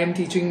that I am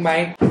teaching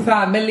my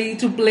family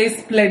to play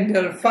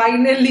Splendor.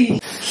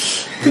 Finally.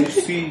 You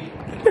see.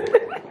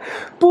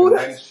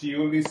 And she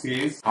only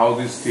says how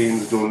these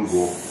stains don't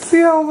go. See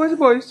how much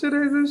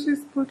moisturizer she's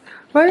put.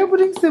 Why are you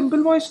putting simple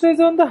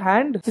moisturizer on the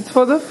hand? It's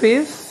for the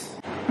face.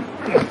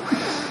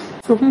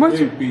 So much.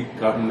 Baby,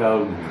 calm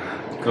down.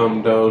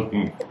 Calm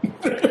down.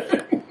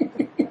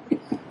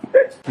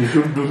 You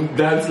should do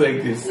dance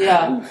like this.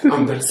 Yeah.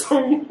 On that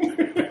song.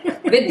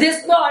 With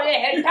this ball,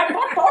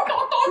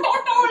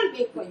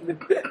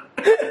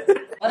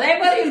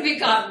 you'll be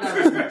calm now.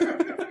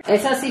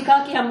 ऐसा सीखा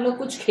कि हम लोग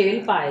कुछ खेल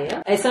पाए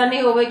हैं. ऐसा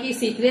नहीं होगा कि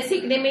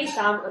सीखने में ही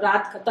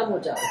रात खत्म हो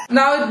जाए.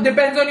 Now it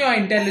depends on your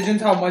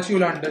intelligence how much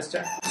you'll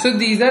understand. So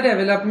these are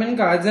development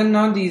cards and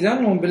now these are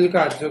noble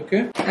cards,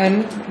 okay?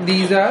 And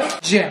these are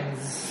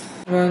gems.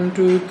 1,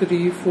 2,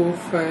 3, 4,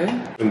 5.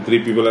 And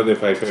 3 people are there,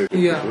 5.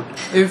 Yeah.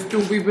 If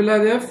 2 people are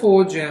there,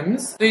 4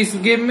 gems. तो इस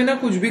game में ना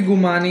कुछ भी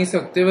घुमा नहीं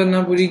सकते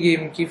वरना पूरी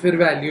गेम की फिर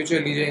वैल्यू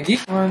चली जाएगी.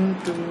 1,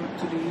 2,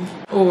 3.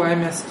 Oh, I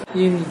messed up.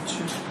 ये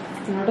नीचे.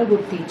 Not a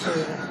good teacher.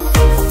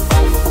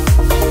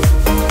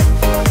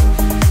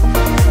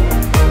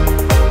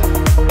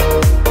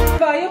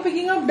 Why are you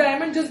picking up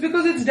diamond just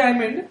because it's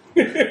diamond?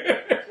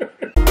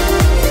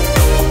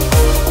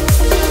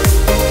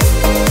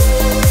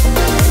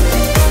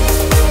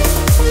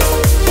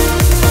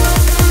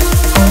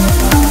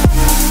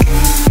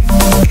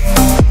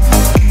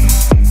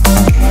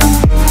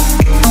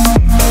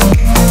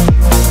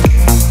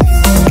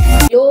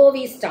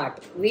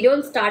 We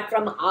don't start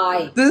from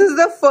high. This is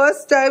the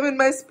first time in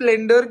my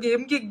Splendor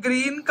game कि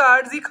green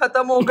cards ही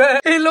खत्म हो गए.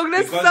 ये लोग ने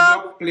Because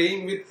सब. you're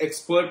playing with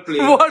expert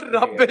players. What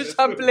rubbish!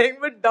 I'm playing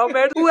with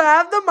dumbheads who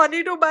have the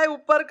money to buy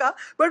ऊपर का,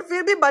 but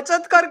फिर भी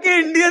बचत करके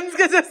Indians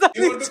के जैसा.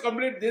 You want to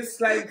complete this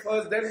line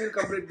first, then we'll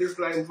complete this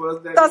line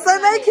first. Then तसा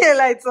नहीं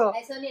खेलायचं.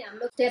 ऐसा नहीं, हम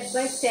लोग स्टेप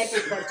बाय स्टेप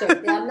ऊपर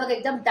चढ़ते हैं. हम लोग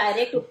एकदम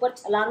डायरेक्ट ऊपर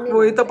छलांग नहीं.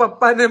 वही तो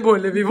पप्पा ने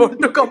बोले we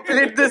want to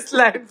complete this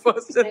line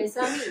first.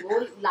 ऐसा नहीं, वो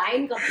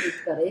लाइन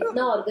कंप्लीट करे.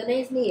 इतना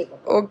ऑर्गेनाइज नहीं है.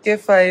 Okay,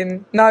 fine.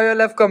 Now you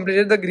all have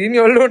completed the green.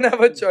 You all don't have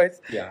a choice.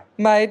 Yeah.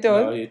 My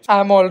turn.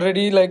 I'm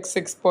already like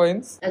 6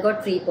 points. I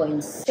got 3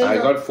 points. I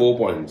got 4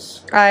 points.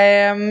 I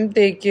am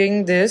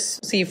taking this.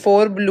 See,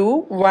 4 blue,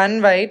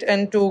 1 white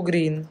and 2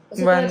 green.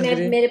 1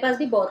 green. मेरे पास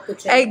भी बहुत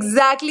कुछ है.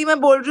 Exactly, मैं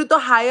बोल रही हूँ तो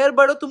हायर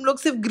बढ़ो. तुम लोग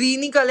सिर्फ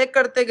ग्रीन ही कलेक्ट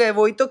करते गए.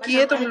 वही तो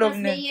किए तुम लोग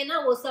ने. नहीं है ना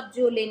वो सब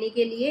जो लेने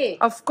के लिए.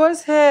 Of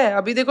course है.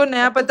 अभी देखो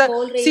नया पता.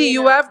 See,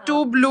 you have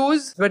 2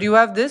 blues, but you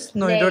have this.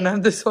 No, you don't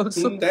have this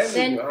also.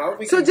 Then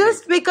So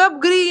just pick up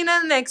green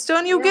and next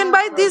turn you can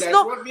buy this. That's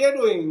No, what we are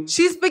doing.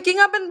 she's picking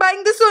up and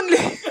buying this only.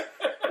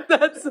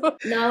 That's all.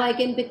 Now I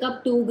can pick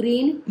up 2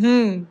 green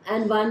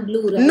and 1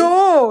 blue, right?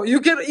 No, you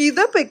can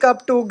either pick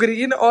up 2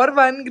 green or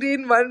 1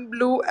 green, 1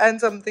 blue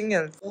and something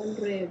else. 1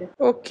 red.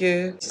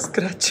 Okay,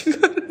 scratching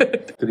her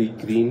head. 3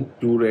 green,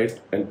 2 red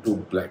and 2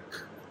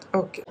 black.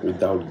 Okay.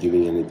 Without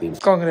giving anything.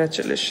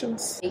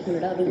 Congratulations. एक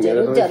minute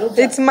रुक जा.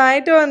 It's my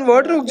turn.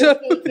 What रुक जा?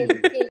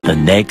 The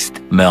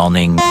next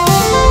morning.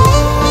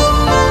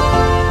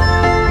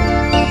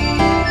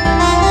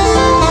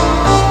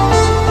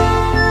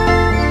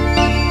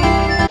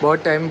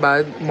 बहुत time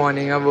बाद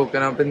morning I've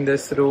woken up in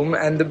this room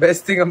and the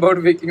best thing about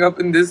waking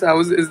up in this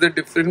house is the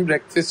different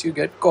breakfast you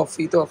get.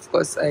 Coffee तो of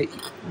course I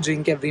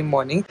drink every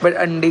morning, but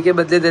अंडे के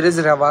बदले there is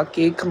रवा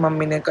cake.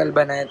 Mummy ने कल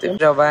बनाए थे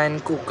रवा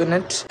and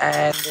coconut,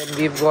 and then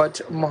we've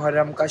got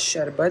Muharram का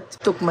शरबत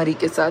तुकमरी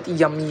के साथ.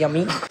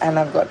 yummy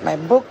and I've got my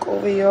book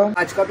over here.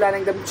 आज का प्लान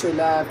एकदम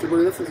चिल है. I have to go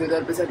to the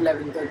physiotherapist at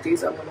 11:30,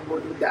 so I'm gonna go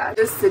do that.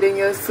 Just sitting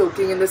here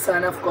soaking in the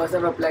sun. Of course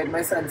I've applied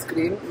my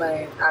sunscreen, my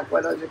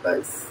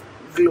Aqualogicals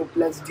Glow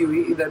Plus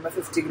Dewy. इधर मैं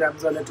 50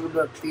 grams वाला tube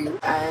रखती हूँ.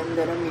 And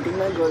then I'm meeting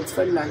my girls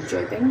for lunch,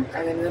 I think.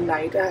 And then in the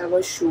night I have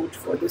a shoot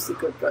for the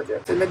secret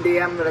project. So in the day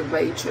I'm like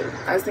very chill.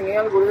 I was thinking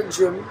I'll go to the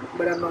gym,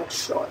 but I'm not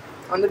sure.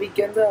 On the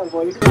weekends I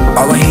avoid.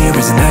 All I hear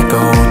is an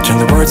echo. Turn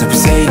the words that we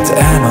say to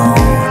ammo.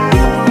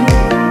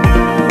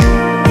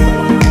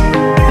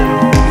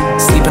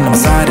 Sleeping on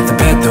my side of the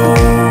bed though.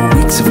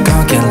 Weeks of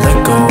gone, can't let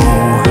go.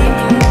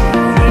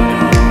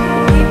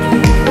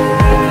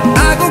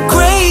 I go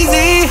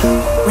crazy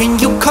when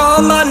you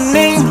call my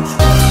name.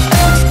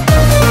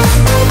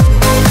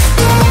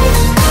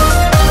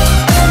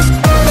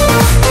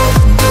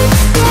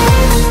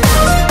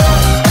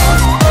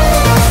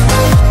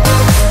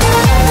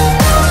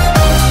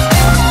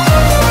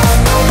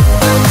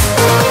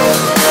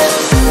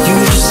 You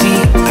just see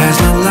past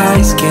my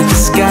lies, can't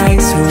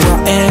disguise who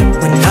I am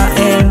when I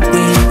am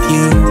with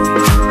you.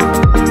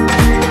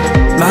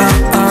 My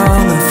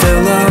arm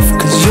fell off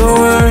 'cause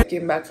you're.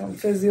 Came back from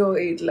physio,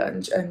 ate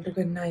lunch and took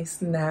a nice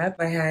nap.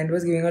 My hand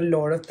was giving a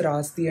lot of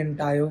thrust the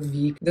entire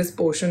week. This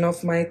portion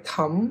of my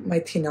thumb, my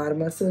thenar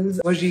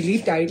muscles was really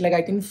tight. Like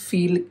I can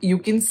feel, you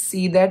can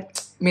see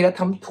that मेरा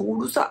thumb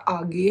थोड़ा सा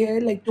आगे है.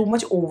 Like too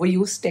much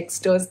overused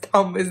texter's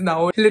thumb is now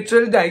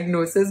literal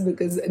diagnosis,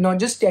 because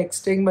not just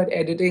texting but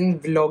editing,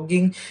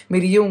 vlogging.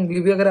 मेरी ये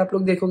उंगली भी अगर आप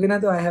लोग देखोगे ना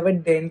तो I have a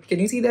dent.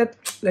 Can you see that?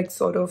 Like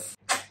sort of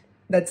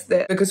that's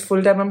there because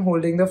full time I'm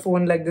holding the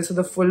phone like this, so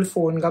the full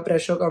phone ka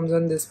pressure comes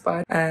on this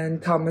part,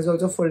 and thumb is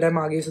also full time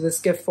aage, so the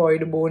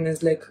scaphoid bone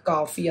is like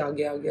काफी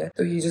आगे.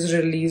 So he just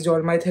released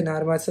all my thin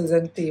arm muscles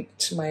and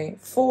taped my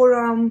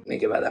forearm.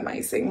 उसके बाद I'm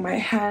icing my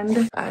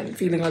hand and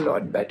feeling a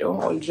lot better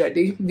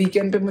already.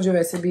 Weekend पे मुझे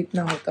वैसे भी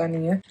इतना होता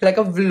नहीं है.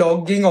 Like a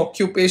vlogging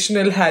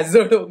occupational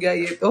hazard हो गया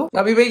ये तो.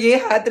 अभी मैं ये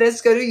हाथ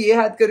रेस्ट करूँ, ये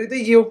हाथ करूँ तो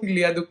ये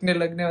उंगलियां दुखने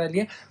लगने वाली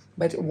है.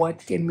 But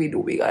what can we do?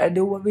 We gotta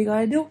do what we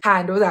gotta do.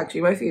 Hand was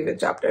actually my favorite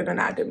chapter in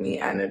anatomy,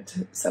 and it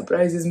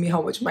surprises me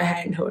how much my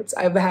hand hurts.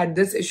 I've had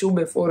this issue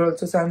before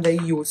also, so I'm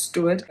very used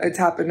to it.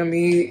 It's happened to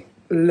me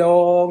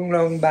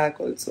long back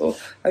also.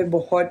 अभी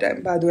बहुत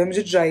time बाद हुआ है.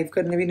 मुझे drive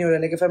करने भी नहीं हो रहा.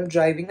 Like if I'm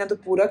driving ना तो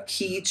पूरा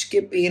खींच के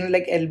पेन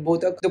like elbow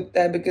तक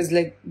दुखता है because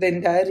like the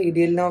entire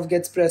radial nerve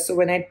gets pressed. So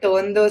when I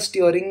turn the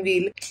steering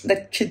wheel,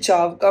 that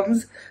खिंचाव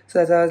comes. So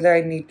that's why I was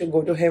like I need to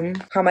go to him.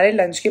 हमारे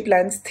lunch के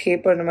plans थे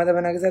पूर्णिमा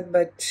के साथ,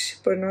 but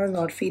Purnima was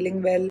not feeling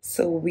well,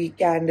 so we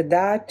canned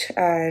that.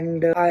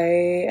 And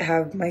I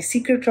have my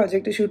secret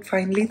project to shoot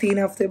finally. 3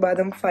 हफ्ते बाद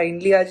हम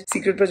finally आज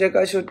secret project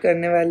का shoot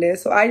करने वाले हैं.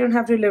 So I don't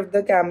have to lift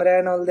the camera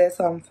and all this.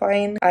 So I'm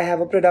fine. I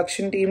have a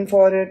production team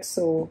for it,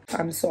 so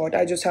I'm sort.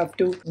 I just have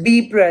to be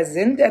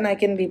present, and I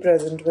can be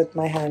present with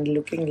my hand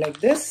looking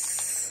like this.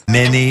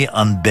 Many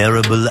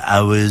unbearable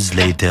hours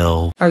later.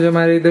 आज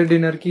हमारे इधर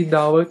dinner की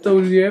दावत हो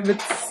रही है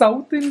with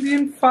South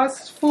Indian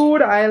fast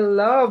food. I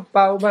love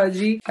पाव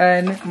भाजी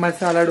and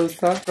masala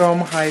dosa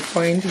from High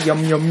Point.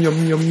 Yum yum yum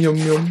yum yum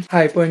yum.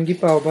 High Point की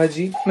पाव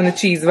भाजी मैंने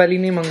चीज वाली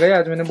नहीं मंगाई.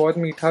 आज मैंने बहुत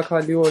मीठा खा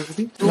लिया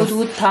ऑलरेडी.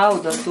 दूध था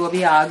उधर, तो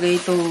अभी आ गई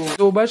तो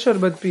 2 बार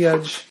शरबत पी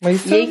आज.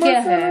 ये क्या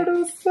है?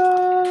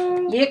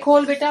 ये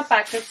खोल बेटा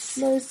पैकेट्स.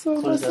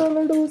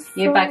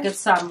 ये पैकेट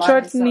सांभर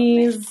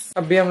चटनीज.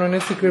 अभी हम लोगों ने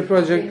सीक्रेट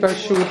प्रोजेक्ट का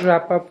शूट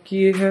रैप अप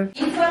किए हैं.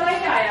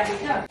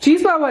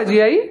 चीज पाव भाजी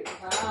आई.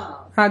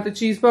 हाँ तो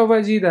चीज पाव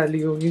भाजी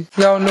डाली होगी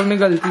या उन लोग ने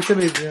गलती से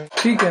भेज दिया.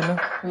 ठीक है ना?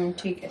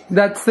 ठीक है.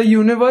 That's the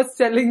universe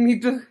telling me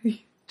to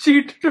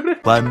cheat today.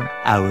 1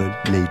 hour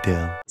later.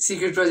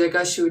 Secret project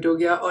का शूट हो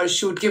गया और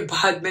शूट के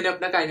बाद मैंने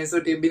अपना काइनेसो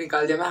टेप भी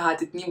निकाल दिया. मैं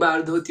हाथ इतनी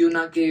बार धोती हूँ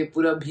ना कि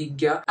पूरा भीग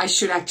गया. I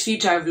should actually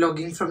try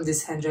vlogging from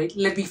this hand. Right,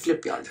 let me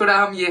flip you. थोड़ा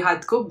हम ये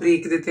हाथ को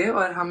ब्रेक देते हैं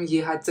और हम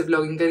ये हाथ से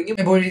व्लॉगिंग करेंगे.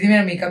 मैं बोल रही थी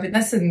मेरा मेकअप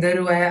इतना सुंदर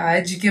हुआ है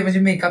आज कि मुझे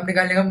मेकअप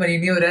निकालने का मन ही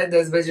नहीं हो रहा है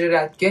 10 बजे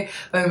रात के.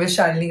 और मैं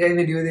शालिनी का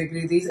वीडियो देख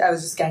रही थी. I was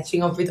just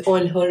catching up with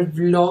all her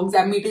vlogs.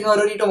 I am meeting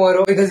her only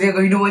tomorrow because we are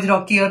going to watch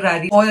Rocky और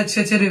रानी. बहुत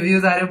अच्छे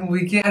रिव्यूज आ रहे हैं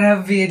मूवी के. And I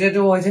have waited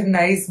to watch a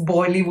nice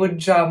Bollywood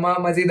drama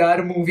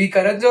मजेदार movie.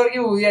 Karan Johar की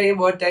movie आई है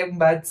बहुत टाइम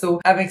बाद, सो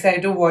I am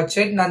excited to watch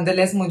it.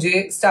 Nonetheless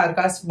मुझे स्टार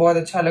कास्ट बहुत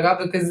अच्छा लगा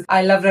because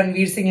I love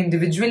Ranveer Singh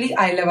individually,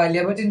 I love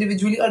Alia Bhatt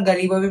individually, और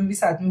गली बॉय में भी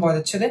साथ में बहुत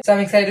अच्छे थे. सो I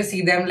am excited to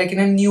see them like in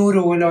a new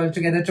role all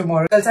together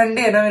tomorrow. कल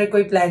संडे है ना, मेरे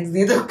कोई प्लान्स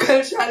नहीं है, तो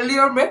कल शालिनी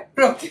और मैं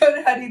रॉकी और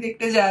रानी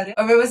देखने जा रहे हैं.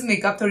 और मैं बस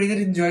मेकअप थोड़ी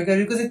देर एंजॉय कर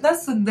रही हूँ. इतना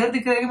सुंदर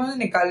दिख रहा है कि मुझे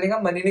निकालने का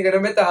मन ही नहीं कर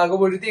रहा. मैं तहा को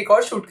बोल रही थी एक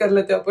और शूट कर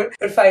लेते हैं अपन.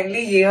 पर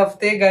फाइनली ये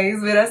हफ्ते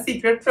गाइज मेरा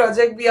सीक्रेट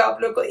प्रोजेक्ट भी आप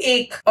लोग को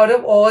एक out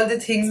of all the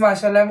things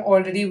माशाल्लाह I am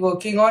already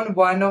working on.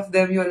 One of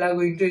them you all are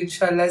going to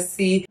inshallah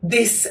see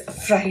this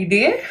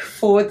Friday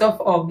 4th of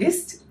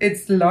August.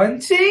 It's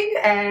launching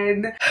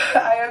and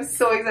I am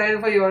so excited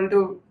for you all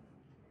to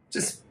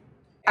just,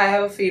 I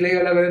have a feeling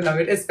you all are going to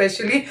love it,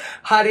 especially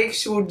हर एक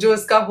shoot जो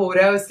उसका हो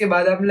रहा है उसके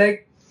बाद I'm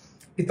like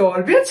ये तो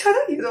और भी अच्छा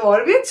था, ये तो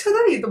और भी अच्छा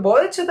था, ये तो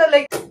बहुत अच्छा था.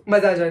 लाइक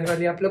मजा आ जाने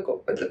वाली है आप लोग को.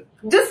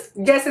 मतलब just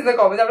guess in the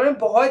comments. आप लोगों ने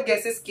बहुत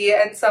गेसेस किए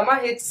एंड समा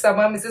हिट्स,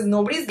 समा Mrs.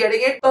 Nobody is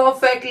getting it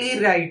perfectly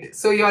right.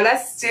 So you all are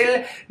still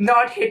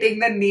not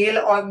hitting the nail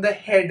on the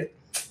head.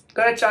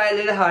 Gonna try a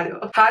little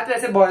harder. हाथ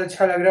वैसे बहुत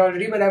अच्छा लग रहा है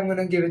already, but I'm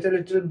gonna give it a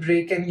little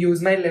break and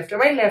use my left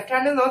hand. My left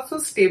hand is not so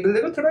stable.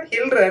 देखो थोड़ा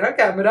हिल रहा है ना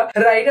कैमरा.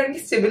 राइट हैंड की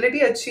स्टेबिलिटी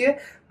अच्छी है,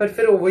 पर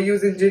फिर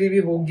ओवरयूज इंजरी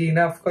भी होगी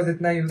ना. ऑफ कोर्स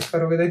इतना यूज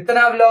करोगे तो,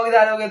 इतना व्लॉग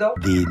डालोगे तो.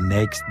 The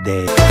next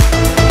day.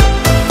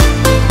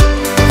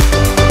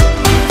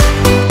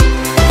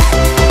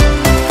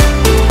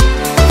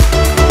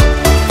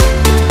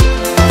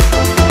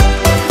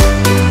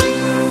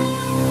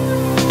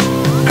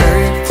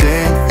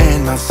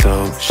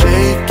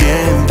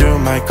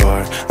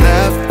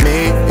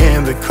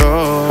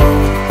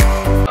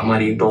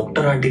 हमारी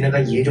डॉक्टर आंटी ने कहा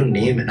ये जो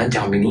नेम है ना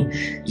जामिनी,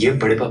 ये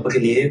बड़े पापा के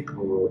लिए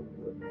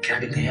क्या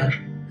कहते हैं यार,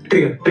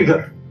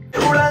 ट्रिगर.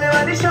 उड़ाने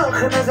वाली शौक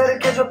नजर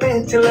के जो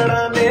पेंच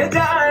लड़ाने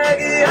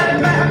जाएगी.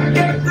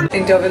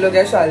 इंटरवल हो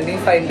गया. Shalini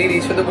finally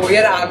reach the movie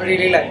and I'm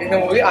really liking the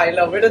movie. I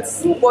love it. It's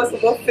super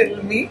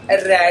filmy. I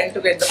ran to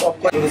get the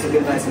popcorn.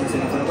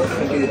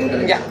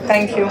 Yeah,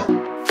 thank you.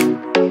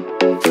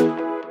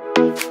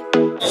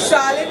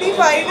 Shalini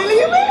finally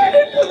made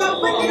it to the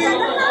movie.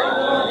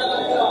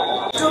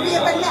 जो भी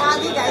अपन ने आ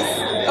गई guys.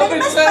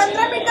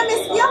 15 minute का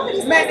miss किया,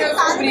 फिर मैंने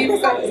उसको brief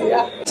कर दिया.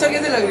 अच्छा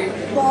कैसे लग रही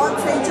है? बहुत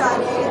सही जा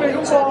रही है.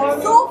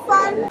 So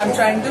fun. I'm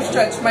trying to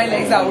stretch my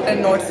legs out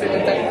and not sit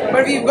in them.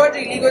 But we've got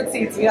really good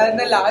seats. We are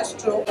in the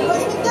last row.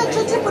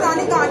 इतने अच्छे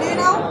पुराने गाने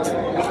ना.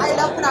 I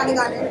love पुराने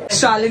गाने.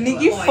 शालिनी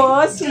की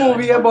फर्स्ट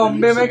मूवी है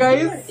बॉम्बे में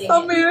गाइस.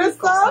 अब मेरे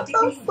साथ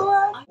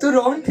तो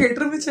राउंड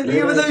थिएटर में चली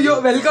है. मतलब यो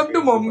वेलकम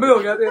टू बॉम्बे हो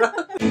गया तेरा.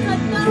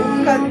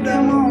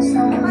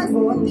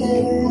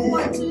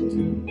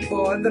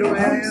 बहुत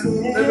रोया है,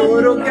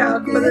 रो के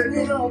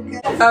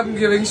I'm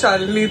giving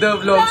Shalini the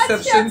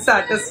vlogception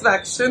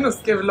satisfaction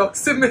उसके vlog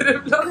से मेरे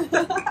vlog.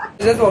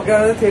 Just walking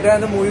out of the theater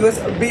and the movie was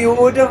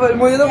beautiful.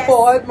 मुझे तो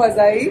बहुत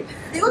मजा आई.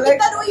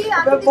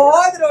 मैं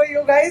बहुत रोई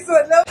हूँ guys.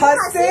 मतलब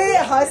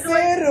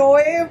हंसे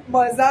रोए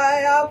मजा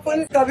आया फुल.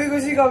 कभी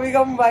खुशी कभी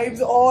गम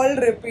vibes all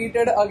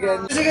repeated again.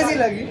 मुझे कैसी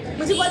लगी?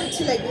 मुझे बहुत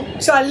अच्छी लगी.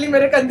 शालिनी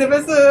मेरे कंधे पे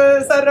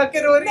सर रख के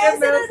रो रही है.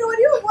 मैं रो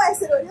रही हूँ, वो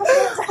ऐसे रो रही है.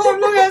 हम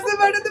लोग ऐसे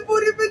बैठे थे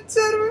पूरी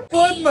पिक्चर में.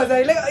 बहुत मजा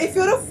आई. Like if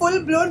you're a full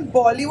blown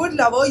Bollywood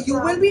lover, you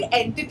will be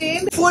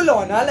entertained full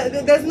on.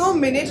 There's no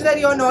minute that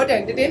you're not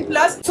entertained.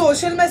 Plus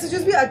social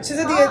messages भी अच्छे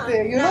से दिए थे.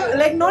 You know,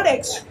 like not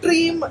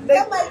extreme.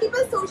 There are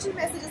multiple social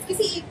messages.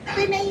 किसी एक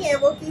पे नहीं है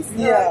वो कि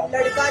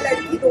लड़का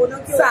लड़की दोनों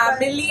के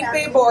family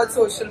पे बहुत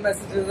social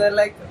messages है.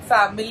 Like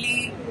family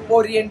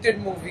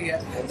oriented movie है.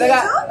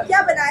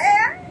 क्या बनाया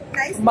है?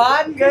 Nice.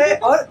 मान गए.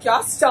 और क्या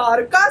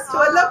स्टार कास्ट.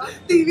 मतलब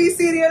टीवी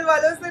सीरियल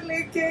वालों से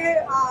लेके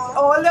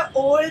all the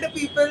old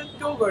people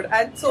too good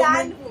and so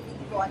many.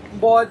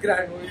 बहुत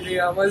ग्रैंड मूवी थी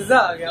यार. मजा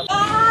आ गया.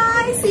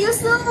 Bye, see you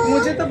soon.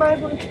 मुझे तो बाय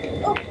बोल.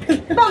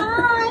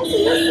 Bye, see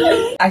you soon.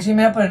 Actually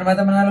मेरा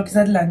परिणीता मना लोग के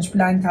साथ लंच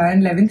प्लान था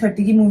एंड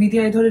 11:30 की मूवी थी.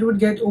 I thought it would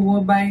get over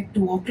by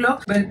 2 o'clock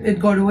but it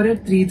got over eight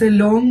 3.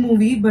 Long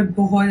movie but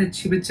बहुत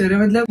अच्छी पिक्चर है.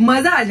 मतलब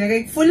मजा आ जाएगा.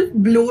 एक full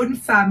blown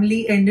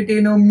family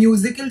entertainer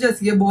musical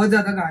जैसी है. बहुत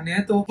ज्यादा गाने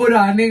हैं. तो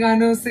पुराने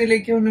गानों से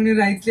लेके उन्होंने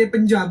राइट्स लिए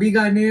पंजाबी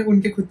गाने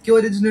उनके खुद के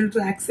ओरिजिनल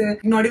ट्रैक्स है.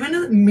 Not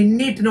even a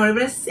minute, not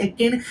even a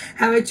second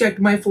have I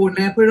checked my phone.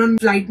 I put on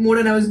flight mode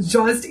and I was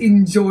just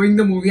enjoying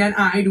the movie and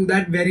I do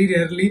that very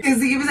rarely.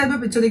 किसी की भी साथ में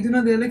picture देखती हूँ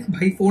ना, like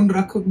भाई phone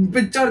रखो,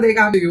 पिक्चर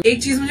देखा.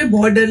 एक चीज मुझे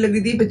बहुत डर लग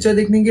रही थी पिक्चर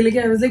देखने के लिए कि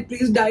I was like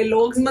please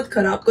dialogues मत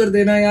खराब कर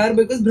देना यार,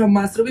 बिकॉज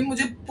ब्रह्मास्त्र भी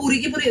मुझे पूरी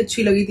की पूरी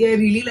अच्छी लगी थी. I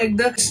really like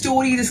the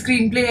story, the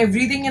screenplay,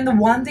 everything, and the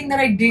one thing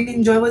that I didn't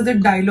enjoy was the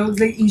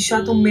dialogues. Like Isha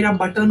तुम मेरा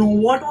बटन हो,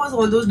 what was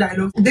all those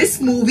dialogues? This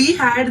movie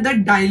had the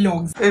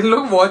dialogues. इन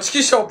लोग watch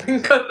की shopping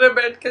कर रहे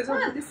बैठ के. तो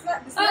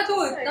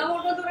इतना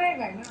मोटा तो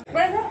रहेगा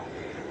ना.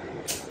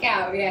 क्या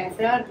हो गया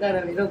ऐसे हर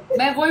तरह.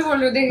 मैं वही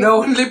बोल रही हूँ. The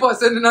only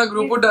person in our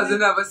group who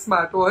doesn't have a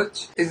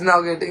smartwatch is now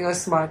getting a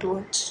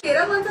smartwatch.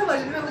 तेरा कौन सा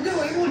वर्जन है? मुझे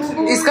वही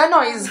बोल. इसका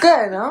नॉइज का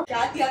है ना.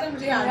 क्या किया था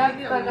मुझे याद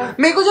नहीं है.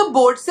 मेरे को जब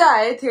बोर्ड से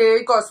आए थे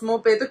कॉस्मो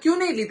पे तो क्यों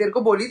नहीं ली? तेरे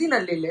को बोली थी ना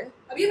ले ले.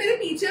 अब ये मेरे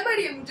पीछे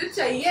पड़ी है. मुझे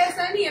चाहिए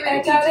ऐसा नहीं है.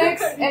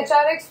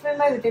 HRX में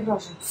मैं ऋतिक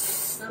रोशन.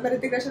 मैं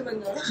ऋतिक रोशन बन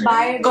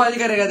जाऊँ. कॉल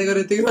करेगा देखो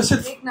ऋतिक रोशन.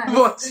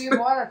 ये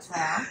बहुत अच्छा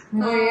है.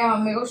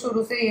 मेरे को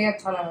शुरू से ये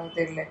अच्छा लगा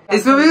तेरे लिए.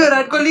 इसमें भी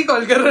विराट कोहली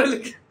कॉल कर रहा है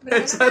लेकिन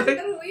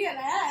वही है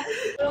ना.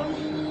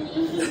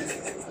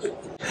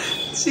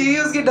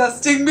 उसकी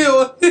डस्टिंग भी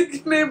होती कि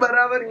नहीं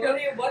बराबर. क्या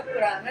ये बहुत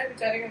पुराना है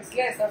बेचारे का,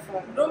 इसलिए ऐसा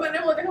ब्रो. मैंने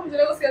वो देखा, मुझे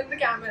लगा उसके अंदर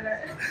कैमरा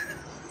है.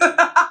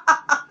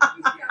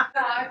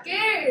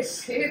 राकेश,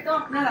 ये तो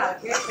अपना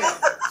राकेश है.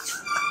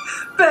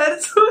 पैर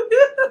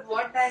छूए.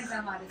 बहुत टाइम था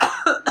हमारे.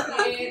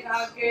 ये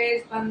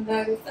राकेश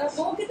बंदर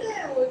वो कितने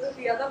है? वो जो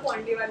दिया था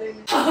पॉन्डी वाले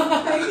ने.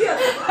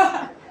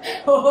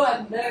 वो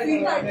अंदर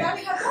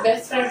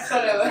बेस्ट फ्रेंड्स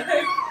फॉरएवर.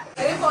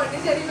 अरे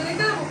पॉन्डिचेरी में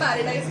देखा वो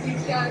पैराडाइज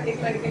बीच का एक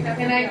लड़के का.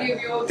 Can I give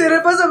you? तेरे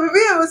पास अभी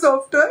भी है वो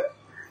software?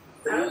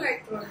 I don't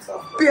like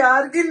soft.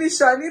 प्यार की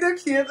निशानी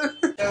रखी है तो.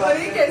 और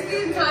ये कैसे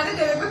इंसान है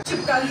तेरे पे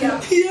चिपका दिया.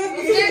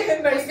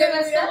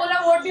 उसने बोला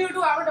what do you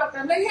do? I'm a doctor.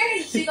 I'm like hey,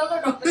 सीधा तो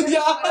डॉक्टर.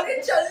 अरे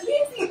जल्दी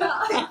सीधा.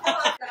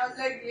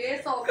 like ये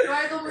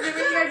सॉफ्टवेयर तो मुझे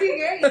मिल गया. ठीक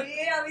है,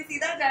 ये अभी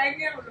सीधा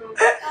जाएंगे हम लोग.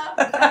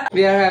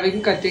 We are having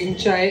cutting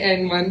chai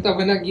and one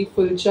tabana ki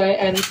full chai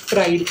and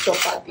fried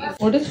chapati.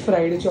 What is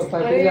fried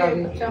chapati?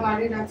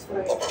 Chapati that's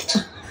fried.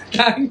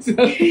 Thanks.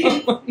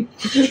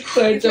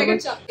 Fried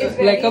chapati.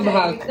 Like a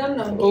bhak.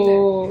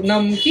 Oh,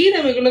 नमकीन है.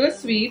 मेरे को लगा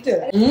स्वीट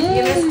है.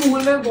 ये मैं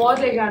स्कूल में बहुत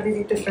लेके आती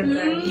थी टिफिन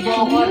में.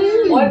 बहुत.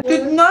 और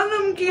कितना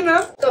नमकीन है.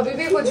 कभी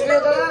भी कुछ भी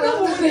होता था ना,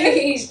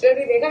 ईस्टर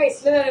ही देखा,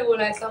 इसलिए मैंने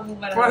बोला ऐसा मुंह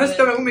बना. और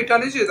इसका मेरे को मीठा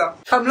नहीं चाहिए था.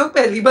 हम लोग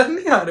पहली बार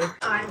नहीं आ रहे.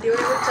 आंटियों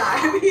ने चाय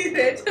भी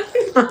दे.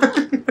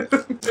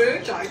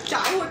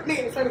 चाय उतनी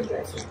ऐसा मिलता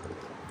है.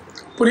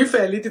 पूरी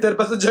फैली थी. तेरे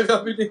पास तो जगह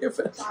भी नहीं है.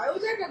 चाय हो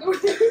जाएगा.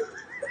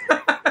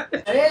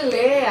 अरे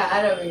ले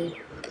यार अभी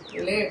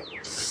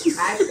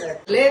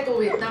ले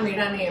तू. इतना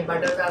मीठा नहीं है.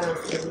 बटर का.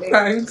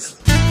 Thanks.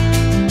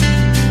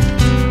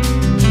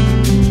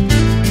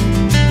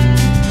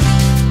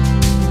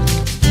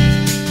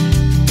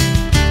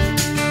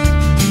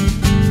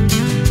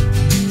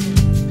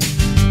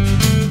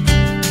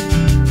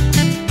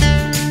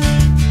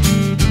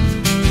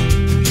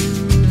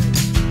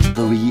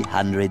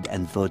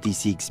 and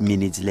 46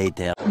 minutes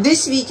later.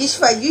 This week is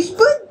Faju's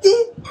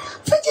birthday.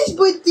 Faju's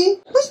birthday.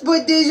 Whose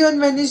birthday is on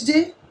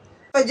Wednesday?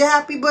 Faju,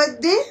 happy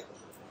birthday.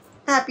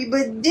 Happy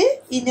birthday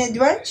in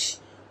advance.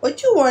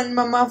 What you want,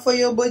 Mama, for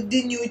your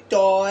birthday? New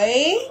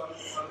toy,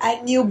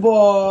 a new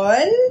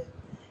ball,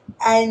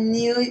 a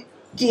new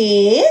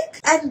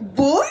cake, and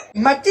bone,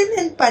 mutton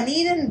and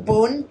paneer and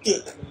bone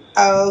cake.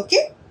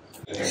 Okay?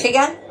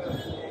 Shigan?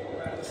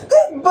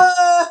 Good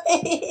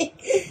boy.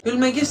 You'll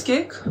make his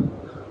cake?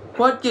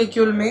 What cake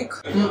you'll make?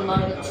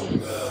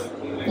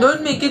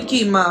 Don't make it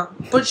keema.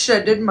 Put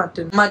shredded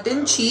mutton.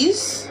 Mutton,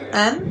 cheese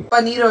and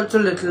paneer also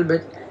a little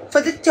bit.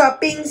 For the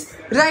toppings,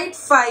 write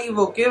 5,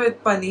 okay,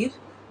 with paneer.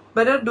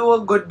 Better do a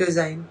good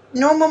design.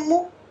 No,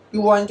 Mammu?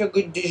 You want a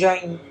good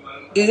design.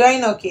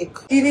 Designer cake.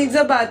 He needs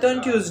a bath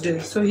on Tuesday,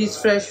 so he's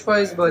fresh for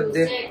his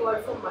birthday.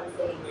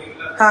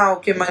 हाँ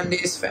okay Monday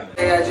is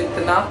fine. आज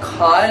इतना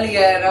खा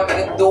लिया है ना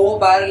मैंने, 2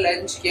 बार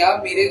lunch किया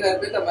मेरे घर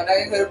पे, तमन्ना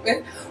के घर पे,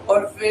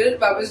 और फिर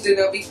वापस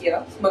डिनर भी किया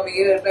मम्मी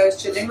के घर पे।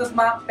 Chilling with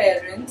my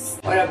parents.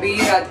 और अभी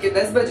रात के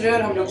 10 बज रहे हैं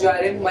और हम लोग जा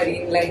रहे हैं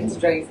मरीन लाइन्स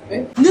ड्राइव पे।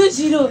 नो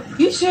जीरो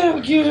ये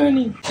शर्म क्यों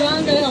रानी?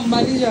 कहाँ गए?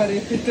 अंबानी जा रहे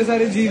हैं, इतने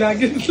सारे जी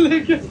वैगन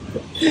लेके।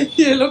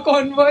 ये लोग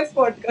कॉन्वॉय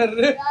स्पॉट कर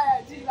रहे हैं।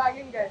 जी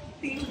वैगन गए,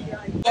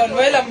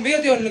 कॉन्वॉय लंबी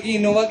होती है उन लोग की,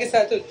 इनोवा के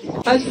साथ होती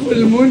है। आज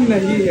फुल मून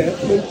नहीं है,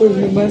 बिल्कुल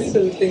भी मस्त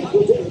चलते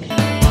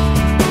हैं।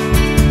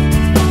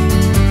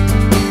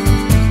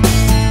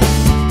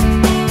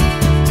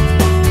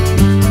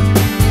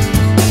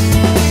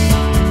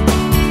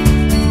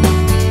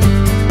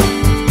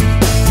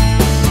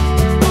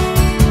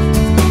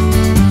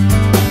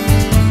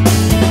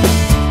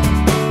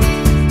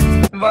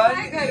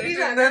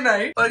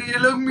 नाइट और ये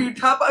लोग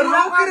मीठा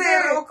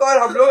रोक और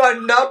हम लोग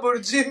अंडा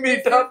बुर्जी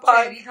मीठा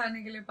पानी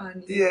खाने के लिए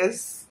पानी।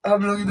 यस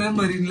हम लोग इधर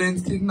मरीन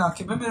लाइन्स के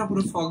नाके पे, मेरा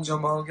पूरा फॉग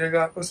जमा हो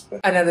गया उस पर।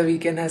 Another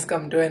weekend has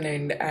come to an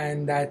end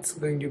and that's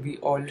going to be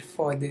all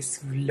for this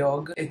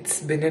vlog.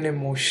 It's been an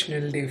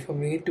emotional day for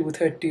me.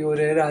 2:30 हो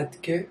रहे हैं रात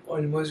के,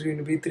 almost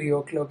going to be 3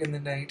 o'clock in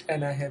the night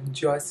and I have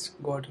just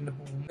gotten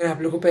home. मैं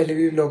आप लोगों को पहले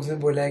भी vlogs में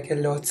बोला है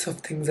कि lots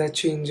of things are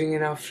changing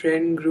in our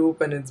friend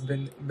group and it's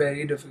been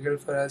very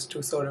difficult for us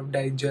to sort of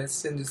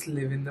digest and just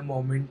live in the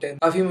moment. And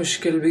काफी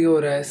मुश्किल भी हो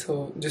रहा है,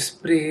 so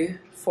just pray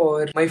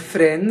for my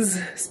friends,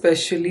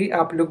 especially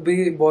आप लोग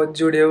भी बहुत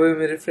जुड़े हुए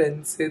मेरे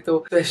फ्रेंड्स से, तो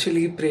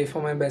specially pray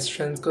for my best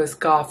friends को।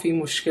 काफी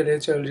मुश्किलें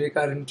चल रही है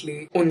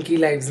करंटली उनकी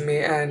लाइफ्स में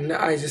and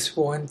I just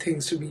want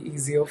things to be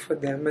easier for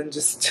them and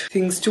just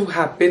things to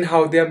happen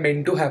how they are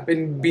meant to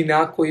happen,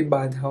 बिना कोई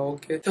बाधाओं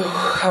के। तो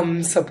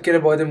हम सबके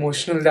लिए बहुत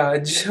इमोशनल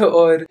आज,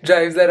 और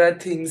drives are our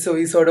thing, so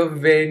we sort of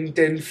went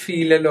and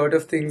feel a lot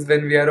of things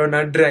when we are on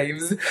our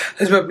drives.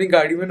 आज मैं अपनी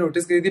गाड़ी में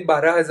नोटिस करी थी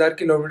 12,000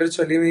 किलोमीटर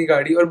चली मेरी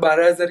गाड़ी, और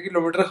 12,000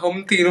 किलोमीटर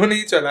हम तीनों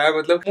नहीं चलाया,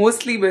 मतलब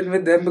mostly been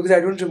with them because I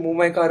don't remove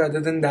my car other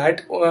than that,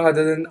 or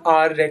other than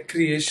our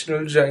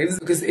recreational drives,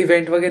 because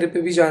event वगैरह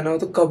पे भी जाना हो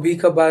तो कभी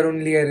कभार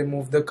only I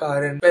remove the car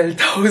and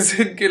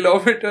 12,000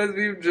 kilometers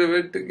we've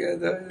driven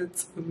together.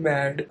 It's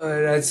mad.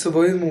 और आज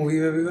सुबह इस मूवी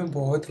में भी मैं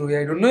बहुत रोई.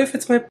 I don't know if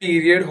it's my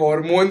period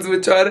hormones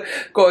which are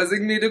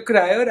causing me to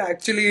cry or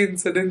actually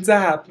incidents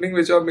are happening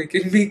which are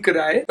making me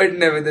cry, but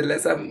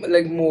nevertheless I'm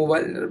like more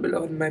vulnerable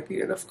on my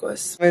period of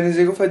course.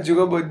 Wednesday को फज्जू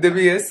का birthday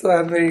भी है, so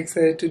I'm very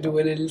excited to do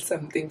a little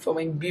something for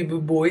my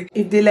baby boy.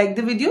 If they like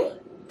the video,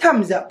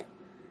 thumbs up.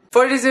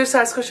 For this year's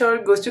Sasko shout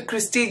out goes to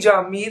Christy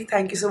Jamir.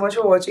 Thank you so much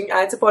for watching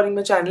and supporting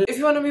my channel. If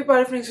you want to be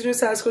part of next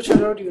year's Sasko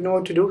shout out, you know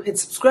what to do.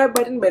 Hit subscribe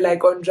button, bell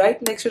icon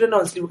right next to it, and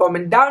also leave a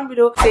comment down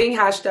below saying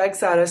hashtag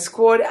Sarah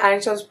Squad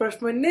and subscribe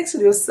for my next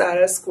video,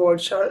 Sarah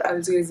Squad shout out. I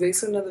will see you guys very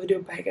soon in another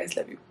video. Bye guys,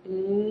 love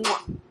you.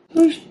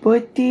 Whose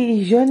birthday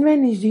is on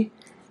Wednesday?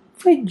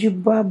 For you,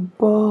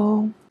 Baba.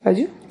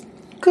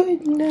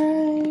 Good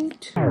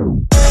night.